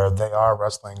Jackson, where they are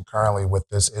wrestling currently with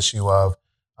this issue of,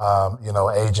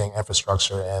 aging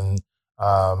infrastructure in,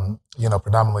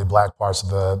 predominantly Black parts of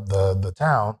the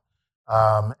town.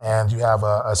 And you have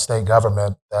a state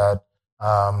government that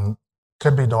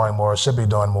could be doing more, should be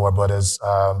doing more, but is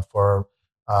for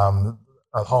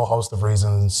a whole host of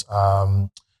reasons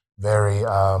very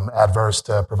adverse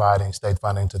to providing state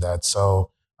funding to that.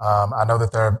 So I know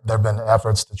that there have been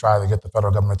efforts to try to get the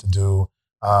federal government to do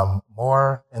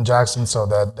more in Jackson so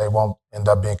that they won't end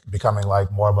up becoming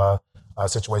like more of a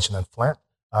situation in Flint.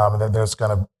 That there's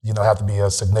going to have to be a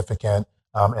significant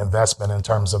investment in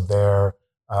terms of their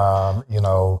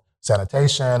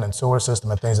sanitation and sewer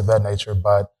system and things of that nature.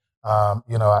 But I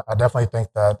definitely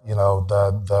think that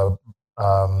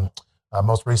the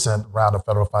most recent round of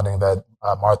federal funding that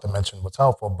Martha mentioned was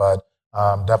helpful, but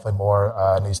definitely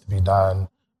more needs to be done,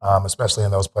 especially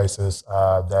in those places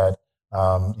that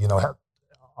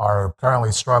are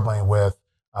currently struggling with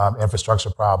infrastructure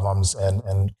problems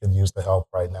and could use the help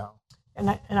right now. And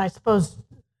I suppose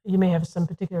you may have some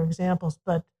particular examples,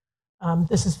 but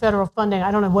this is federal funding.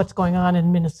 I don't know what's going on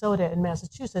in Minnesota and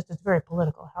Massachusetts. It's very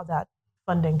political how that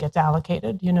funding gets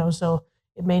allocated, so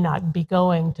it may not be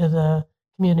going to the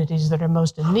communities that are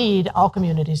most in need. All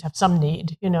communities have some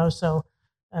need, so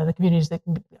the communities that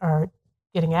are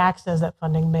getting access to that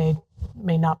funding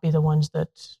may not be the ones that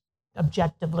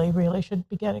objectively really should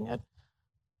be getting it.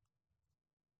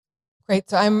 Great.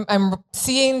 So I'm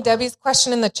seeing Debbie's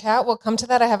question in the chat. We'll come to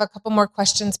that. I have a couple more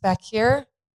questions back here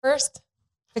first.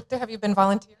 Victor, have you been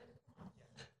volunteering?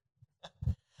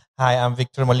 Hi, I'm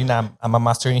Victor Molina. I'm a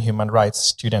Master in Human Rights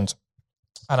student.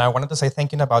 And I wanted to say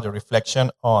thank you about the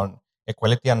reflection on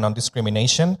equality and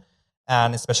non-discrimination,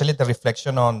 and especially the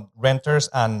reflection on renters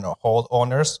and hall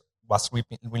owners was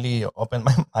really opened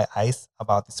my eyes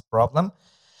about this problem.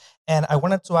 And I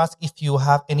wanted to ask if you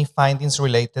have any findings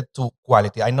related to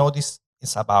quality. I know this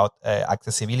is about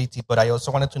accessibility, but I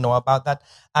also wanted to know about that,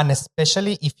 and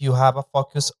especially if you have a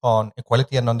focus on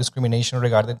equality and non-discrimination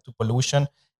regarding to pollution,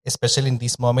 especially in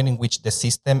this moment in which the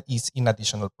system is in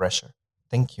additional pressure.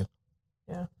 Thank you.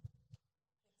 Yeah.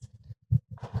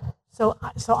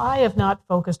 So I have not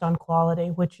focused on quality,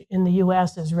 which in the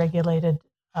U.S. is regulated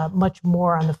much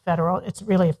more on the federal. It's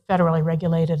really federally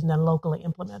regulated and then locally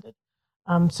implemented.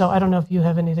 So I don't know if you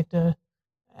have anything to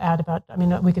add about, I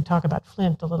mean, we could talk about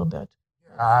Flint a little bit.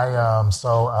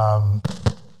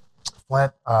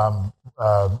 Flint,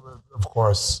 of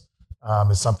course,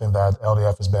 is something that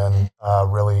LDF has been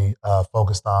really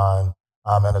focused on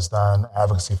and has done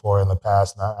advocacy for in the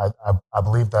past. And I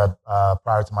believe that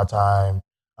prior to my time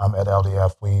at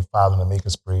LDF, we filed an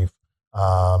amicus brief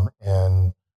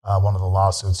in one of the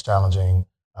lawsuits challenging,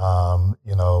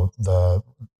 the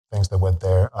things that went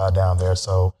down there.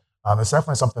 So it's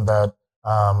definitely something that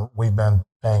we've been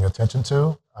paying attention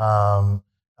to, and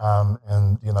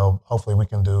hopefully we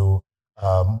can do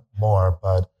more.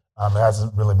 But it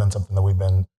hasn't really been something that we've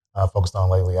been focused on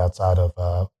lately outside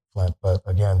of Flint. But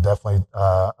again, definitely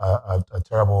a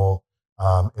terrible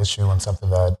issue and something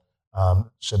that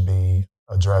should be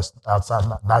addressed outside,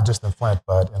 not just in Flint,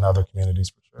 but in other communities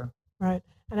for sure. Right.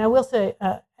 And I will say,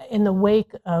 in the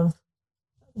wake of,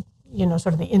 sort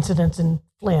of the incidents in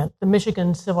Flint, the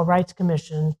Michigan Civil Rights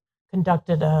Commission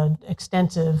conducted an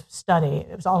extensive study.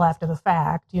 It was all after the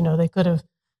fact. They would have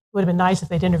been nice if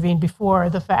they'd intervened before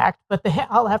the fact, but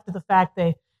all after the fact,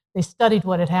 they studied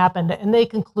what had happened, and they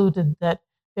concluded that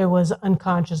there was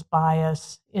unconscious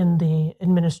bias in the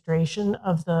administration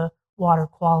of the water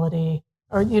quality,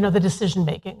 or, the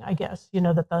decision-making, I guess,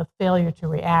 that the failure to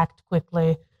react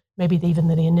quickly, maybe even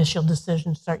the initial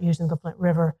decision to start using the Flint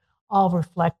River, all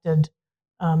reflected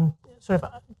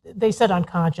they said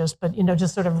unconscious, but,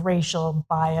 just sort of racial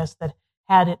bias that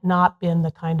had it not been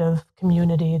the kind of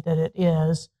community that it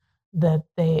is, that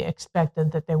they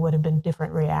expected that there would have been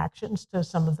different reactions to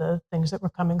some of the things that were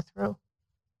coming through.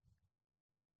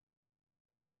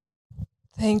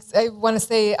 Thanks. I want to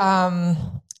say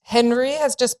Henry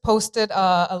has just posted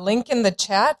a link in the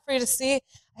chat for you to see.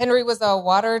 Henry was a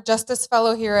water justice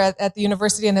fellow here at the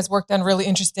university and has worked on really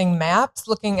interesting maps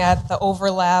looking at the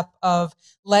overlap of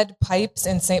lead pipes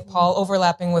in St. Paul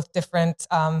overlapping with different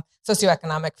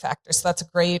socioeconomic factors. So that's a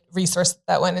great resource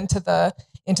that went into the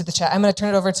chat. I'm going to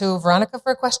turn it over to Veronica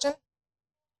for a question.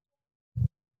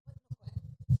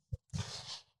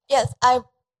 Yes, I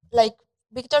like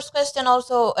Victor's question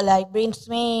also brings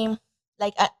me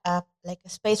a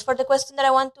space for the question that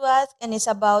I want to ask, and it's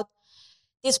about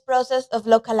this process of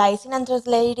localizing and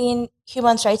translating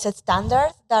human rights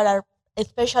standards that are,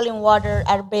 especially in water,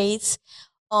 are based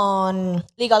on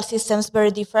legal systems very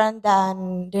different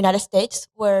than the United States,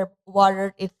 where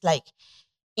water is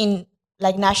in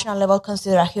national level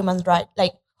considered a human right.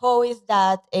 How is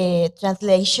that a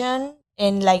translation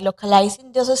and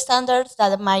localizing those standards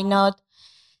that might not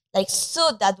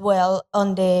suit that well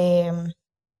on the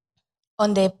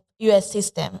U.S.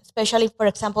 system, especially, for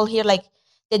example, here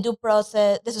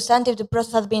the substantive due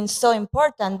process has been so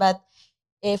important, but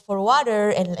for water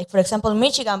and for example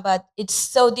Michigan, but it's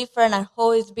so different and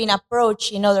how it's been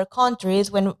approached in other countries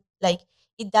when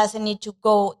it doesn't need to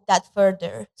go that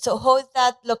further. So how is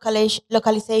that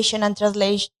localization and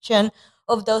translation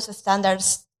of those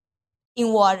standards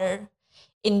in water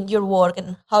in your work,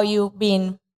 and how you've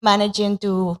been managing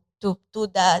to do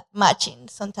that matching?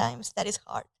 Sometimes that is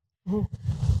hard. Mm-hmm.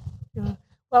 Yeah.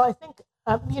 Well, I think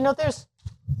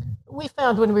we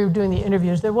found when we were doing the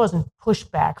interviews, there wasn't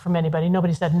pushback from anybody.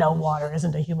 Nobody said, no, water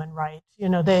isn't a human right.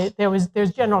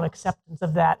 There's general acceptance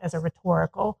of that as a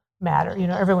rhetorical matter.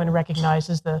 Everyone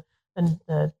recognizes the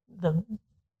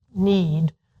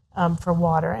need for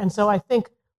water. And so I think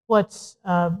what's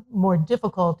more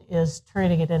difficult is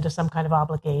turning it into some kind of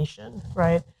obligation,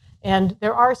 right? And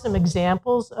there are some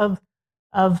examples of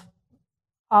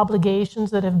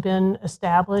obligations that have been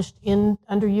established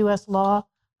under U.S. law.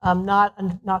 Not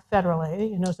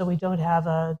federally, so we don't have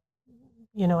a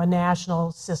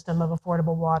national system of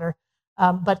affordable water.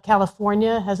 But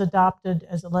California has adopted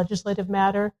as a legislative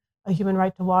matter a human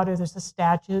right to water. There's a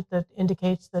statute that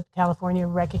indicates that California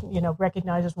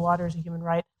recognizes water as a human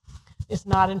right. It's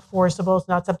not enforceable. It's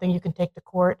not something you can take to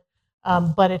court,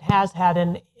 but it has had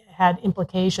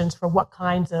implications for what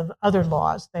kinds of other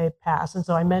laws they pass. And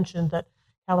so I mentioned that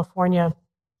California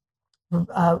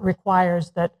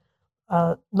requires that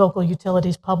local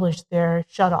utilities publish their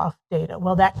shutoff data.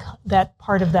 Well, that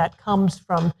part of that comes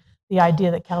from the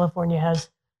idea that California has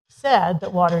said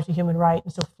that water is a human right,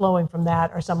 and so flowing from that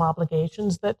are some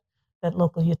obligations that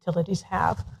local utilities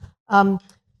have.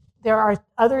 There are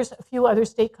a few other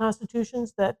state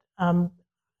constitutions that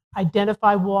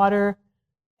identify water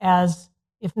as,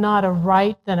 if not a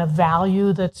right, then a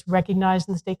value that's recognized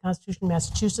in the state constitution.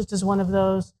 Massachusetts is one of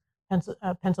those.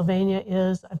 Pennsylvania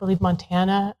is, I believe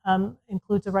Montana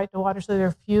includes a right to water. So there are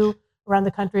a few around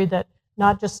the country that,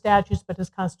 not just statutes, but as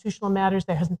constitutional matters,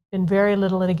 there has been very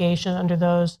little litigation under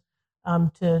those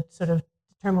to sort of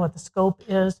determine what the scope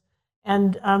is.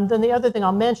 And then the other thing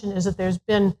I'll mention is that there's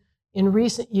been, in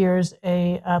recent years,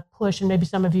 a push, and maybe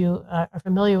some of you are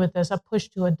familiar with this, a push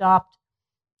to adopt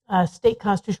state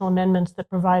constitutional amendments that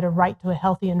provide a right to a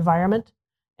healthy environment.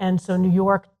 And so New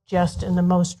York, just in the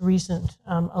most recent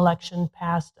election,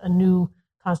 passed a new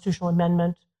constitutional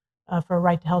amendment for a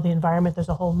right to healthy environment. There's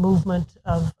a whole movement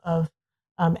of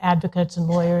advocates and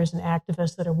lawyers and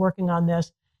activists that are working on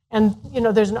this. And,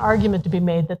 there's an argument to be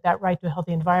made that that right to a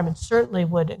healthy environment certainly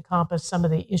would encompass some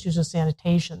of the issues of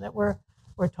sanitation that we're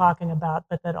talking about,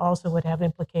 but that also would have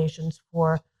implications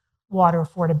for water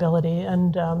affordability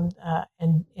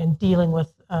and dealing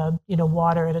with,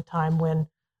 water at a time when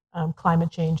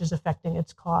climate change is affecting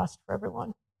its cost for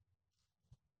everyone.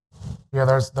 Yeah,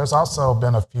 there's also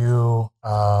been a few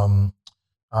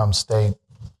state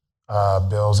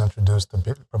bills introduced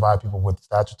to provide people with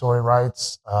statutory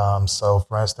rights. So,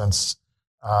 for instance,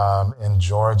 in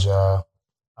Georgia,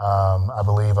 I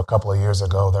believe a couple of years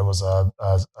ago, there was a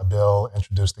bill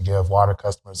introduced to give water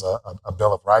customers a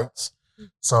Bill of Rights.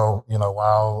 So,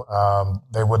 while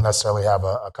they wouldn't necessarily have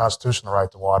a constitutional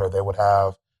right to water, they would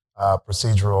have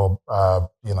procedural,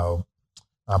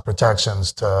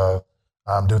 protections to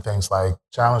do things like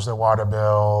challenge their water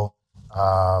bill,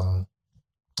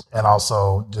 and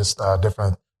also just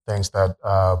different things that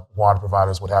water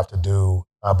providers would have to do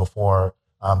before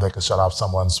they could shut off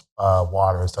someone's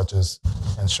water, such as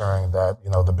ensuring that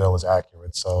the bill is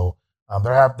accurate. So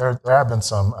there have been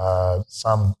some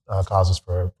causes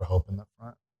for hope in that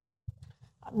front.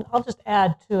 I'll just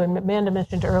add too, and Amanda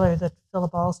mentioned earlier that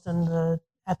Philip Alston,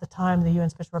 at the time the UN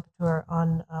Special Rapporteur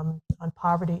on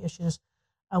poverty issues,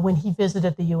 when he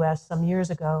visited the U.S. some years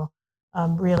ago,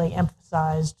 really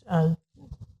emphasized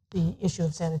the issue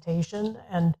of sanitation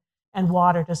and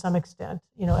water to some extent,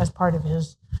 as part of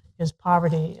his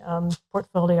poverty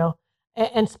portfolio.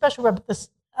 And the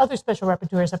other special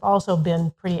rapporteurs have also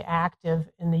been pretty active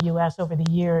in the U.S. over the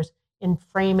years in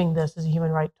framing this as a human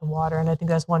right to water. And I think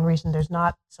that's one reason there's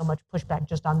not so much pushback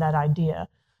just on that idea.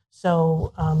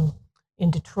 So in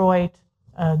Detroit,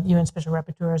 UN special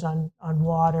rapporteurs on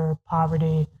water,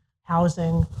 poverty,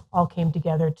 housing all came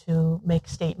together to make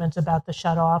statements about the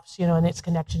shutoffs, and its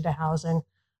connection to housing.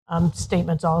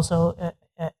 Statements also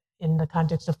in the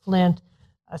context of Flint.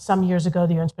 Some years ago,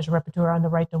 the UN Special Rapporteur on the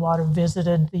Right to Water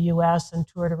visited the U.S. and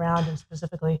toured around and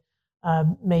specifically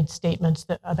made statements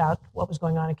about what was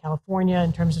going on in California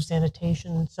in terms of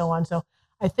sanitation and so on. So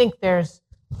I think there's,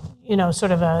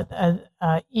 sort of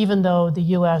even though the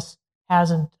U.S.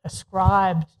 hasn't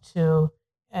ascribed to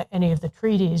any of the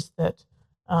treaties that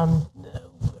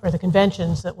or the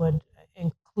conventions that would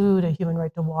include a human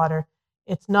right to water,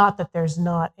 it's not that there's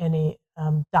not any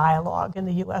dialogue in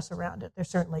the U.S. around it. There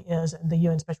certainly is, and the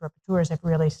UN Special Rapporteurs have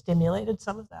really stimulated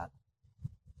some of that.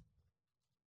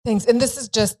 Thanks. And this is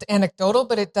just anecdotal,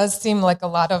 but it does seem like a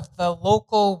lot of the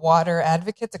local water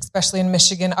advocates, especially in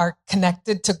Michigan, are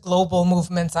connected to global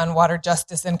movements on water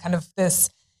justice and kind of this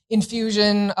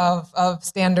infusion of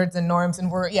standards and norms.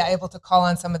 And we're able to call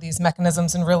on some of these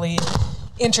mechanisms in really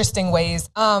interesting ways.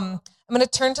 I'm going to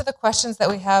turn to the questions that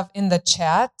we have in the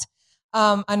chat.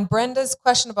 On Brenda's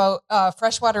question about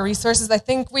freshwater resources, I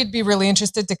think we'd be really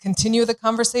interested to continue the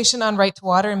conversation on right to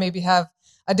water and maybe have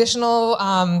additional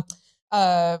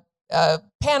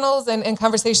panels and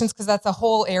conversations, because that's a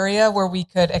whole area where we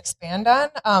could expand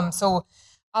on. So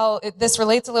this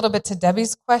relates a little bit to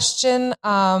Debbie's question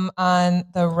on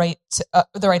the rights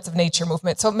of nature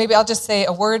movement. So maybe I'll just say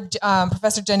a word.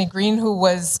 Professor Jenny Green, who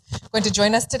was going to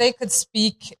join us today, could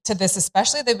speak to this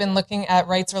especially. They've been looking at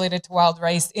rights related to wild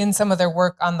rice in some of their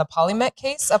work on the Polymet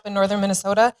case up in northern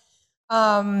Minnesota.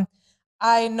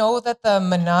 I know that the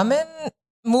Menominee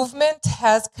movement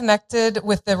has connected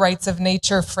with the rights of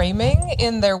nature framing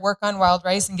in their work on wild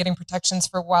rice and getting protections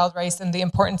for wild rice and the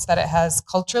importance that it has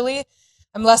culturally.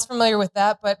 I'm less familiar with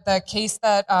that, but the case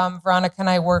that Veronica and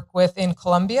I work with in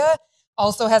Colombia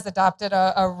also has adopted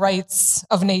a rights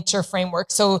of nature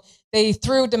framework. So they,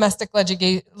 through domestic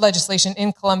legislation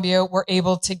in Colombia, were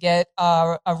able to get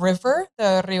a river,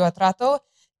 the Rio Atrato,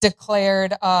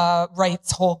 declared a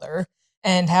rights holder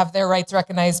and have their rights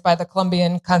recognized by the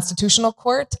Colombian Constitutional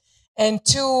Court. And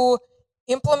to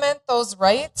implement those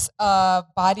rights, a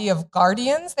body of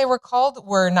guardians, they were called,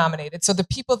 were nominated. So the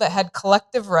people that had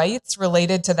collective rights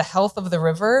related to the health of the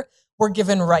river were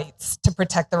given rights to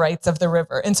protect the rights of the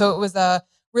river. And so it was a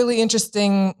really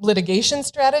interesting litigation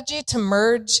strategy to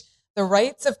merge the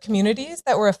rights of communities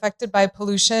that were affected by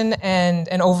pollution and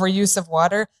overuse of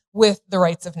water with the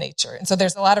rights of nature. And so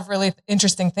there's a lot of really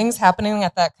interesting things happening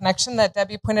at that connection that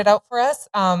Debbie pointed out for us.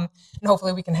 And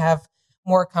hopefully we can have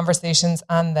more conversations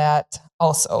on that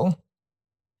also.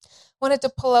 wanted to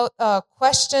pull out a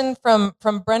question from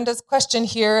Brenda's question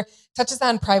here, touches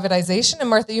on privatization. And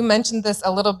Martha, you mentioned this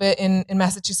a little bit in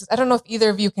Massachusetts. I don't know if either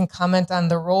of you can comment on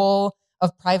the role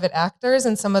of private actors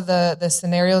in some of the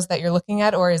scenarios that you're looking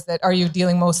at, or are you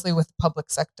dealing mostly with public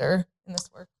sector in this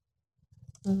work?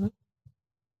 Mm-hmm.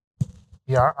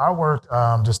 Yeah, our work,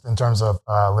 just in terms of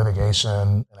litigation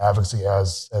and advocacy,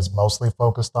 has mostly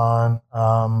focused on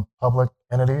public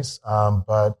entities.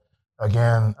 But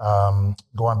again,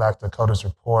 going back to Coda's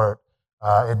report,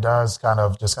 it does kind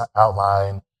of just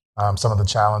outline some of the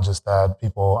challenges that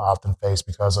people often face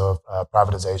because of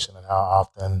privatization, and how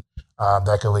often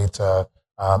that could lead to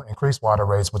increased water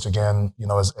rates, which again,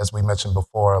 as we mentioned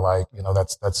before,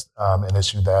 that's an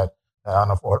issue that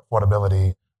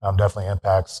unaffordability definitely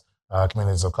impacts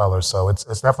communities of color. So it's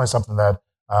definitely something that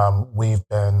we've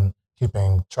been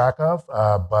keeping track of,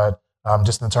 but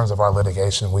just in terms of our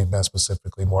litigation, we've been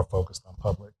specifically more focused on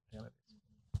public entities.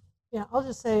 Yeah, I'll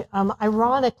just say,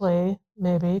 ironically,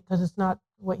 maybe because it's not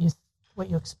what you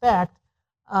expect,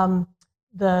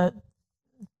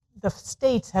 the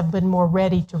states have been more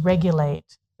ready to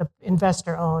regulate the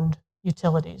investor-owned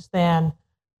utilities than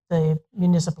the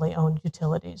municipally owned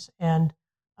utilities, and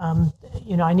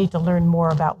I need to learn more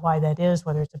about why that is,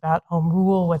 whether it's about home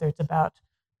rule, whether it's about,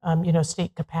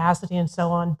 state capacity and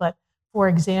so on. But for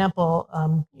example,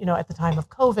 at the time of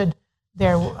COVID,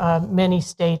 many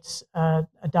states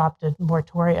adopted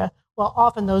moratoria. Well,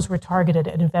 often those were targeted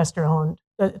at investor-owned.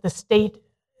 The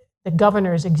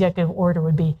governor's executive order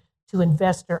would be to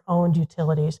investor-owned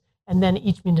utilities, and then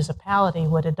each municipality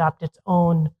would adopt its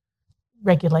own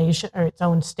regulation or its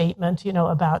own statement,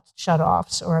 about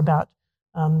shutoffs or about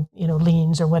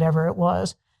liens or whatever it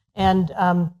was. And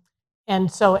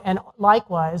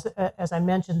likewise, as I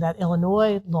mentioned, that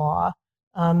Illinois law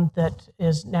that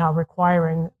is now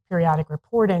requiring periodic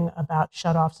reporting about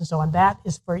shutoffs and so on, that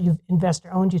is for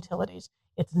investor-owned utilities.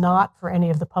 It's not for any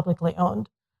of the publicly owned.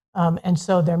 And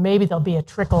so there'll be a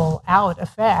trickle-out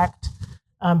effect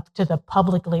to the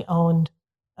publicly owned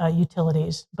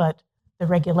utilities, but the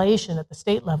regulation at the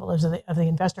state level is of the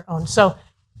investor-owned. So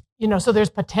there's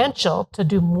potential to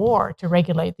do more to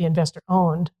regulate the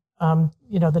investor-owned.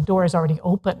 The door is already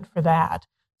open for that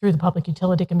through the public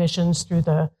utility commissions, through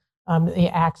the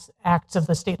acts of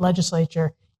the state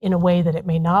legislature, in a way that it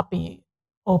may not be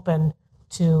open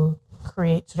to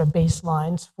create sort of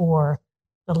baselines for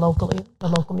the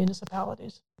local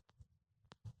municipalities.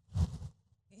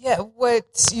 Yeah, what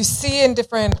you see in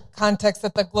different contexts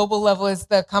at the global level is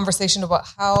the conversation about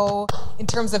how, in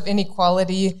terms of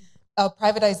inequality, a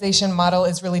privatization model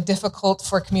is really difficult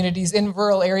for communities in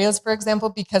rural areas, for example,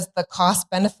 because the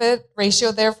cost-benefit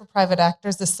ratio there for private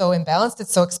actors is so imbalanced.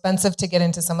 It's so expensive to get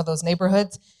into some of those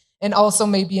neighborhoods. And also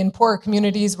maybe in poorer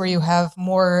communities where you have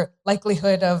more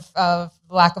likelihood of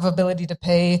lack of ability to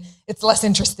pay, it's less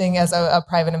interesting as a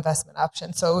private investment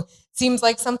option. So it seems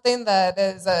like something that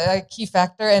is a key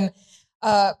factor. And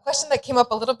a question that came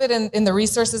up a little bit in the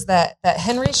resources that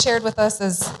Henry shared with us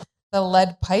is the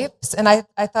lead pipes. And I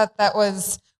thought that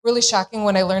was really shocking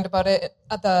when I learned about it,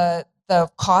 the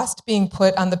cost being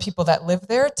put on the people that live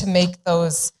there to make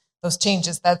those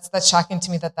changes. That's shocking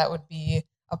to me that would be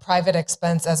a private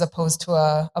expense as opposed to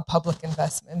a public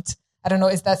investment. I don't know,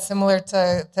 is that similar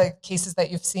to cases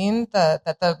that you've seen,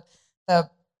 that the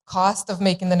cost of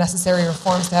making the necessary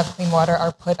reforms to have clean water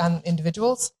are put on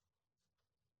individuals?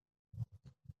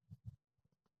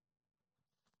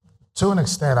 To an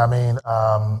extent, I mean,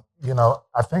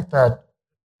 I think that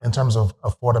in terms of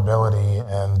affordability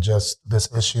and just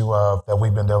this issue of that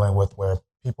we've been dealing with, where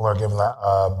people are given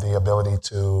the ability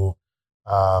to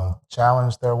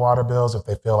challenge their water bills if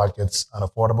they feel like it's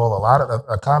unaffordable.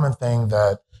 A common thing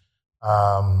that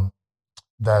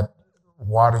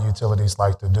water utilities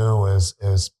like to do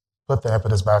is put the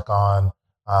impetus back on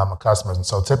customers. And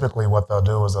so typically what they'll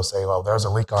do is they'll say, well, there's a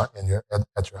leak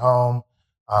at your home.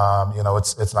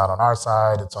 It's not on our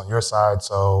side, it's on your side.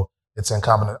 So it's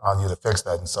incumbent on you to fix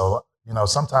that. And so,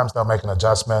 sometimes they'll make an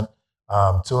adjustment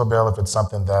to a bill if it's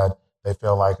something that they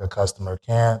feel like a customer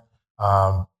can't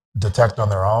detect on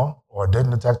their own or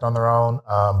didn't detect on their own.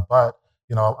 But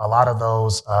a lot of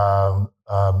those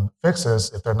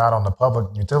fixes, if they're not on the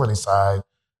public utility side,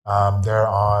 they're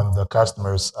on the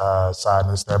customer's side,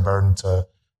 and it's their burden to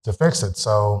fix it.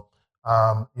 So,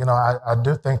 I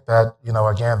do think that,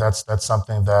 again, that's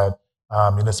something that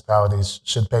municipalities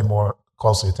should pay more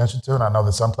closely attention to. And I know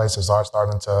that some places are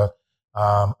starting to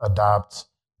adopt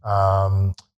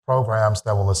programs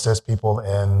that will assist people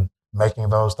in making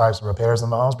those types of repairs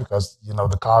in the homes, because,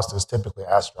 the cost is typically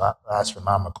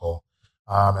astronomical.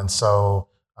 And so,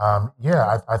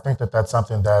 I think that that's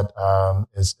something that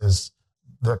is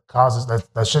the causes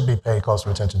that should be paid closer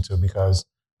attention to, because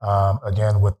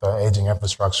again, with the aging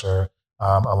infrastructure,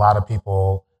 a lot of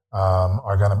people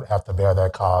are going to have to bear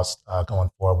that cost going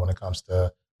forward when it comes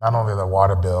to not only the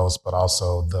water bills, but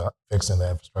also the fixing the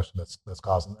infrastructure that's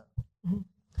causing that. Mm-hmm.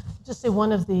 Just say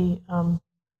one of the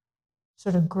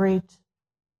sort of great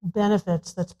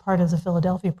benefits that's part of the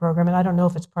Philadelphia program, and I don't know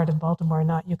if it's part of Baltimore or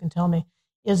not, you can tell me,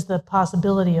 is the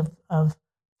possibility of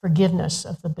forgiveness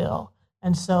of the bill.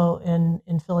 And so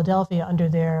in Philadelphia, under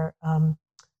their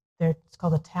it's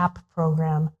called a TAP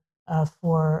program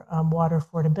for water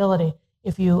affordability,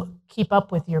 if you keep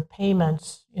up with your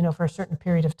payments, for a certain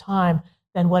period of time,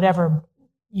 then whatever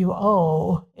you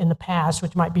owe in the past,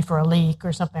 which might be for a leak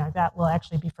or something like that, will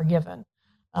actually be forgiven,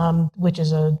 which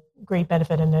is a great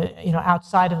benefit. And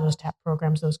outside of those TAP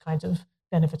programs, those kinds of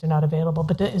benefits are not available.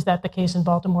 But is that the case in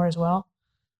Baltimore as well?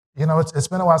 It's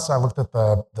been a while since I looked at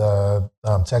the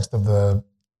text of the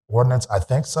ordinance. I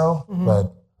think so,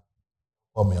 but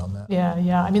hold me on that.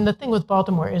 Yeah. I mean, the thing with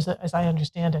Baltimore is that, as I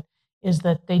understand it, is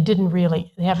that they didn't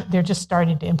really, they're just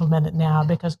starting to implement it now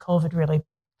because COVID really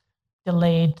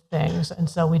delayed things. And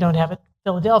so we don't have it.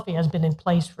 Philadelphia has been in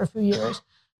place for a few years,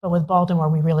 but with Baltimore,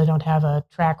 we really don't have a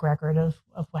track record of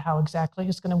how exactly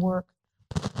it's going to work.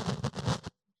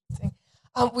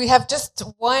 We have just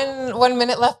one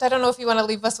minute left. I don't know if you want to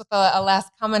leave us with a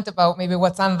last comment about maybe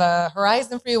what's on the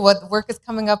horizon for you, what work is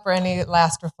coming up, or any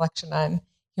last reflection on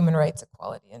human rights,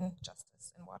 equality, and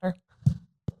justice in water.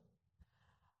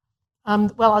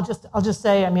 Well, I'll just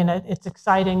say, I mean, it's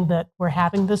exciting that we're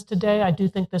having this today. I do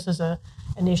think this is an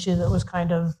issue that was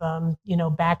kind of,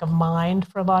 back of mind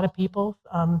for a lot of people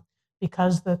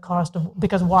because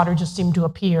because water just seemed to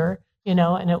appear,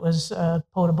 and it was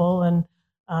potable and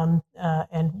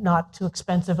not too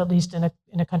expensive, at least in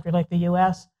a country like the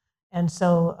U.S. And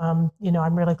so, I'm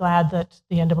really glad that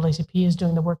the NAACP is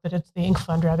doing the work that the Inc.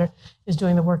 Fund rather is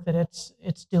doing the work that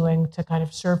it's doing to kind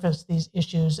of surface these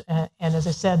issues. And as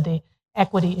I said, the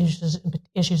equity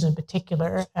issues in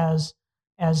particular as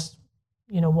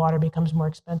water becomes more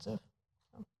expensive.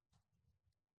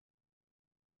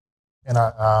 And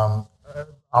I'm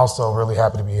also really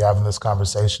happy to be having this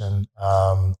conversation.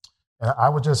 And I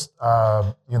would just,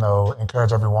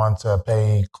 encourage everyone to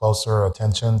pay closer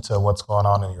attention to what's going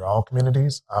on in your own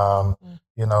communities. The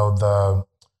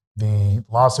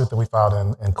lawsuit that we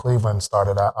filed in Cleveland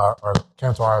started or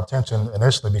came to our attention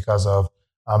initially because of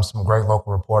some great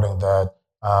local reporting that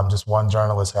just one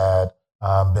journalist had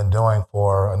been doing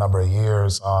for a number of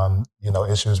years on,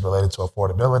 issues related to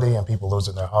affordability and people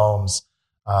losing their homes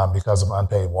because of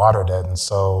unpaid water debt. And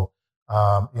so,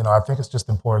 I think it's just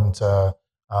important to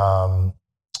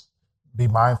be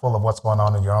mindful of what's going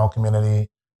on in your own community.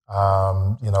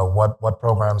 What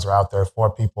programs are out there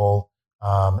for people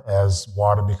as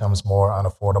water becomes more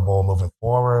unaffordable moving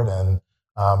forward, and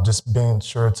just being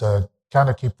sure to kind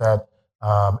of keep that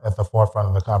at the forefront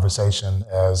of the conversation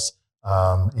as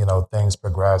things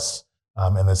progress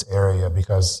in this area,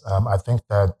 because I think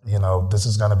that this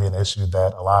is going to be an issue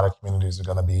that a lot of communities are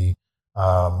going to be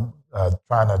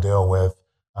trying to deal with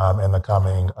in the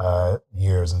coming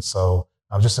years. And so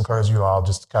I just encourage you all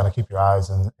just to kind of keep your eyes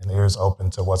and ears open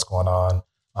to what's going on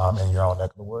in your own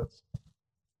neck of the woods.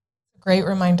 Great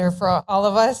reminder for all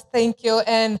of us. Thank you.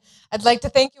 And I'd like to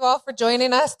thank you all for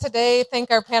joining us today. Thank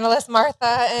our panelists,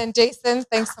 Martha and Jason.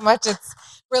 Thanks so much. It's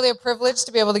really a privilege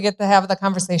to be able to have the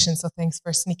conversation. So thanks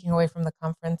for sneaking away from the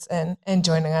conference and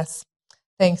joining us.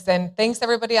 Thanks. And thanks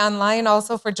everybody online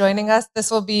also for joining us. This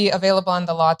will be available on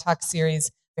the Law Talk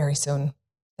series very soon.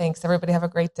 Thanks, everybody. Have a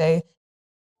great day.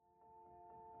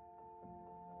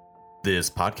 This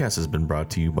podcast has been brought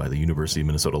to you by the University of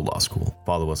Minnesota Law School.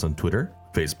 Follow us on Twitter,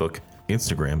 Facebook,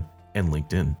 Instagram, and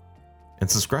LinkedIn. And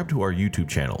subscribe to our YouTube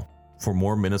channel for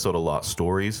more Minnesota law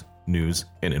stories, news,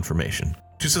 and information.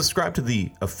 To subscribe to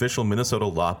the official Minnesota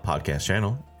Law podcast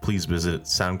channel, please visit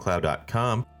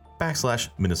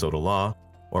soundcloud.com/Minnesota Law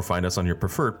or find us on your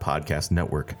preferred podcast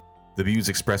network. The views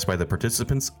expressed by the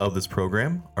participants of this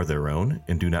program are their own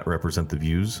and do not represent the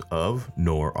views of,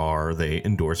 nor are they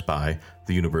endorsed by,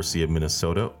 the University of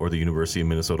Minnesota or the University of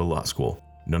Minnesota Law School.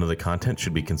 None of the content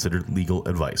should be considered legal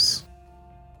advice.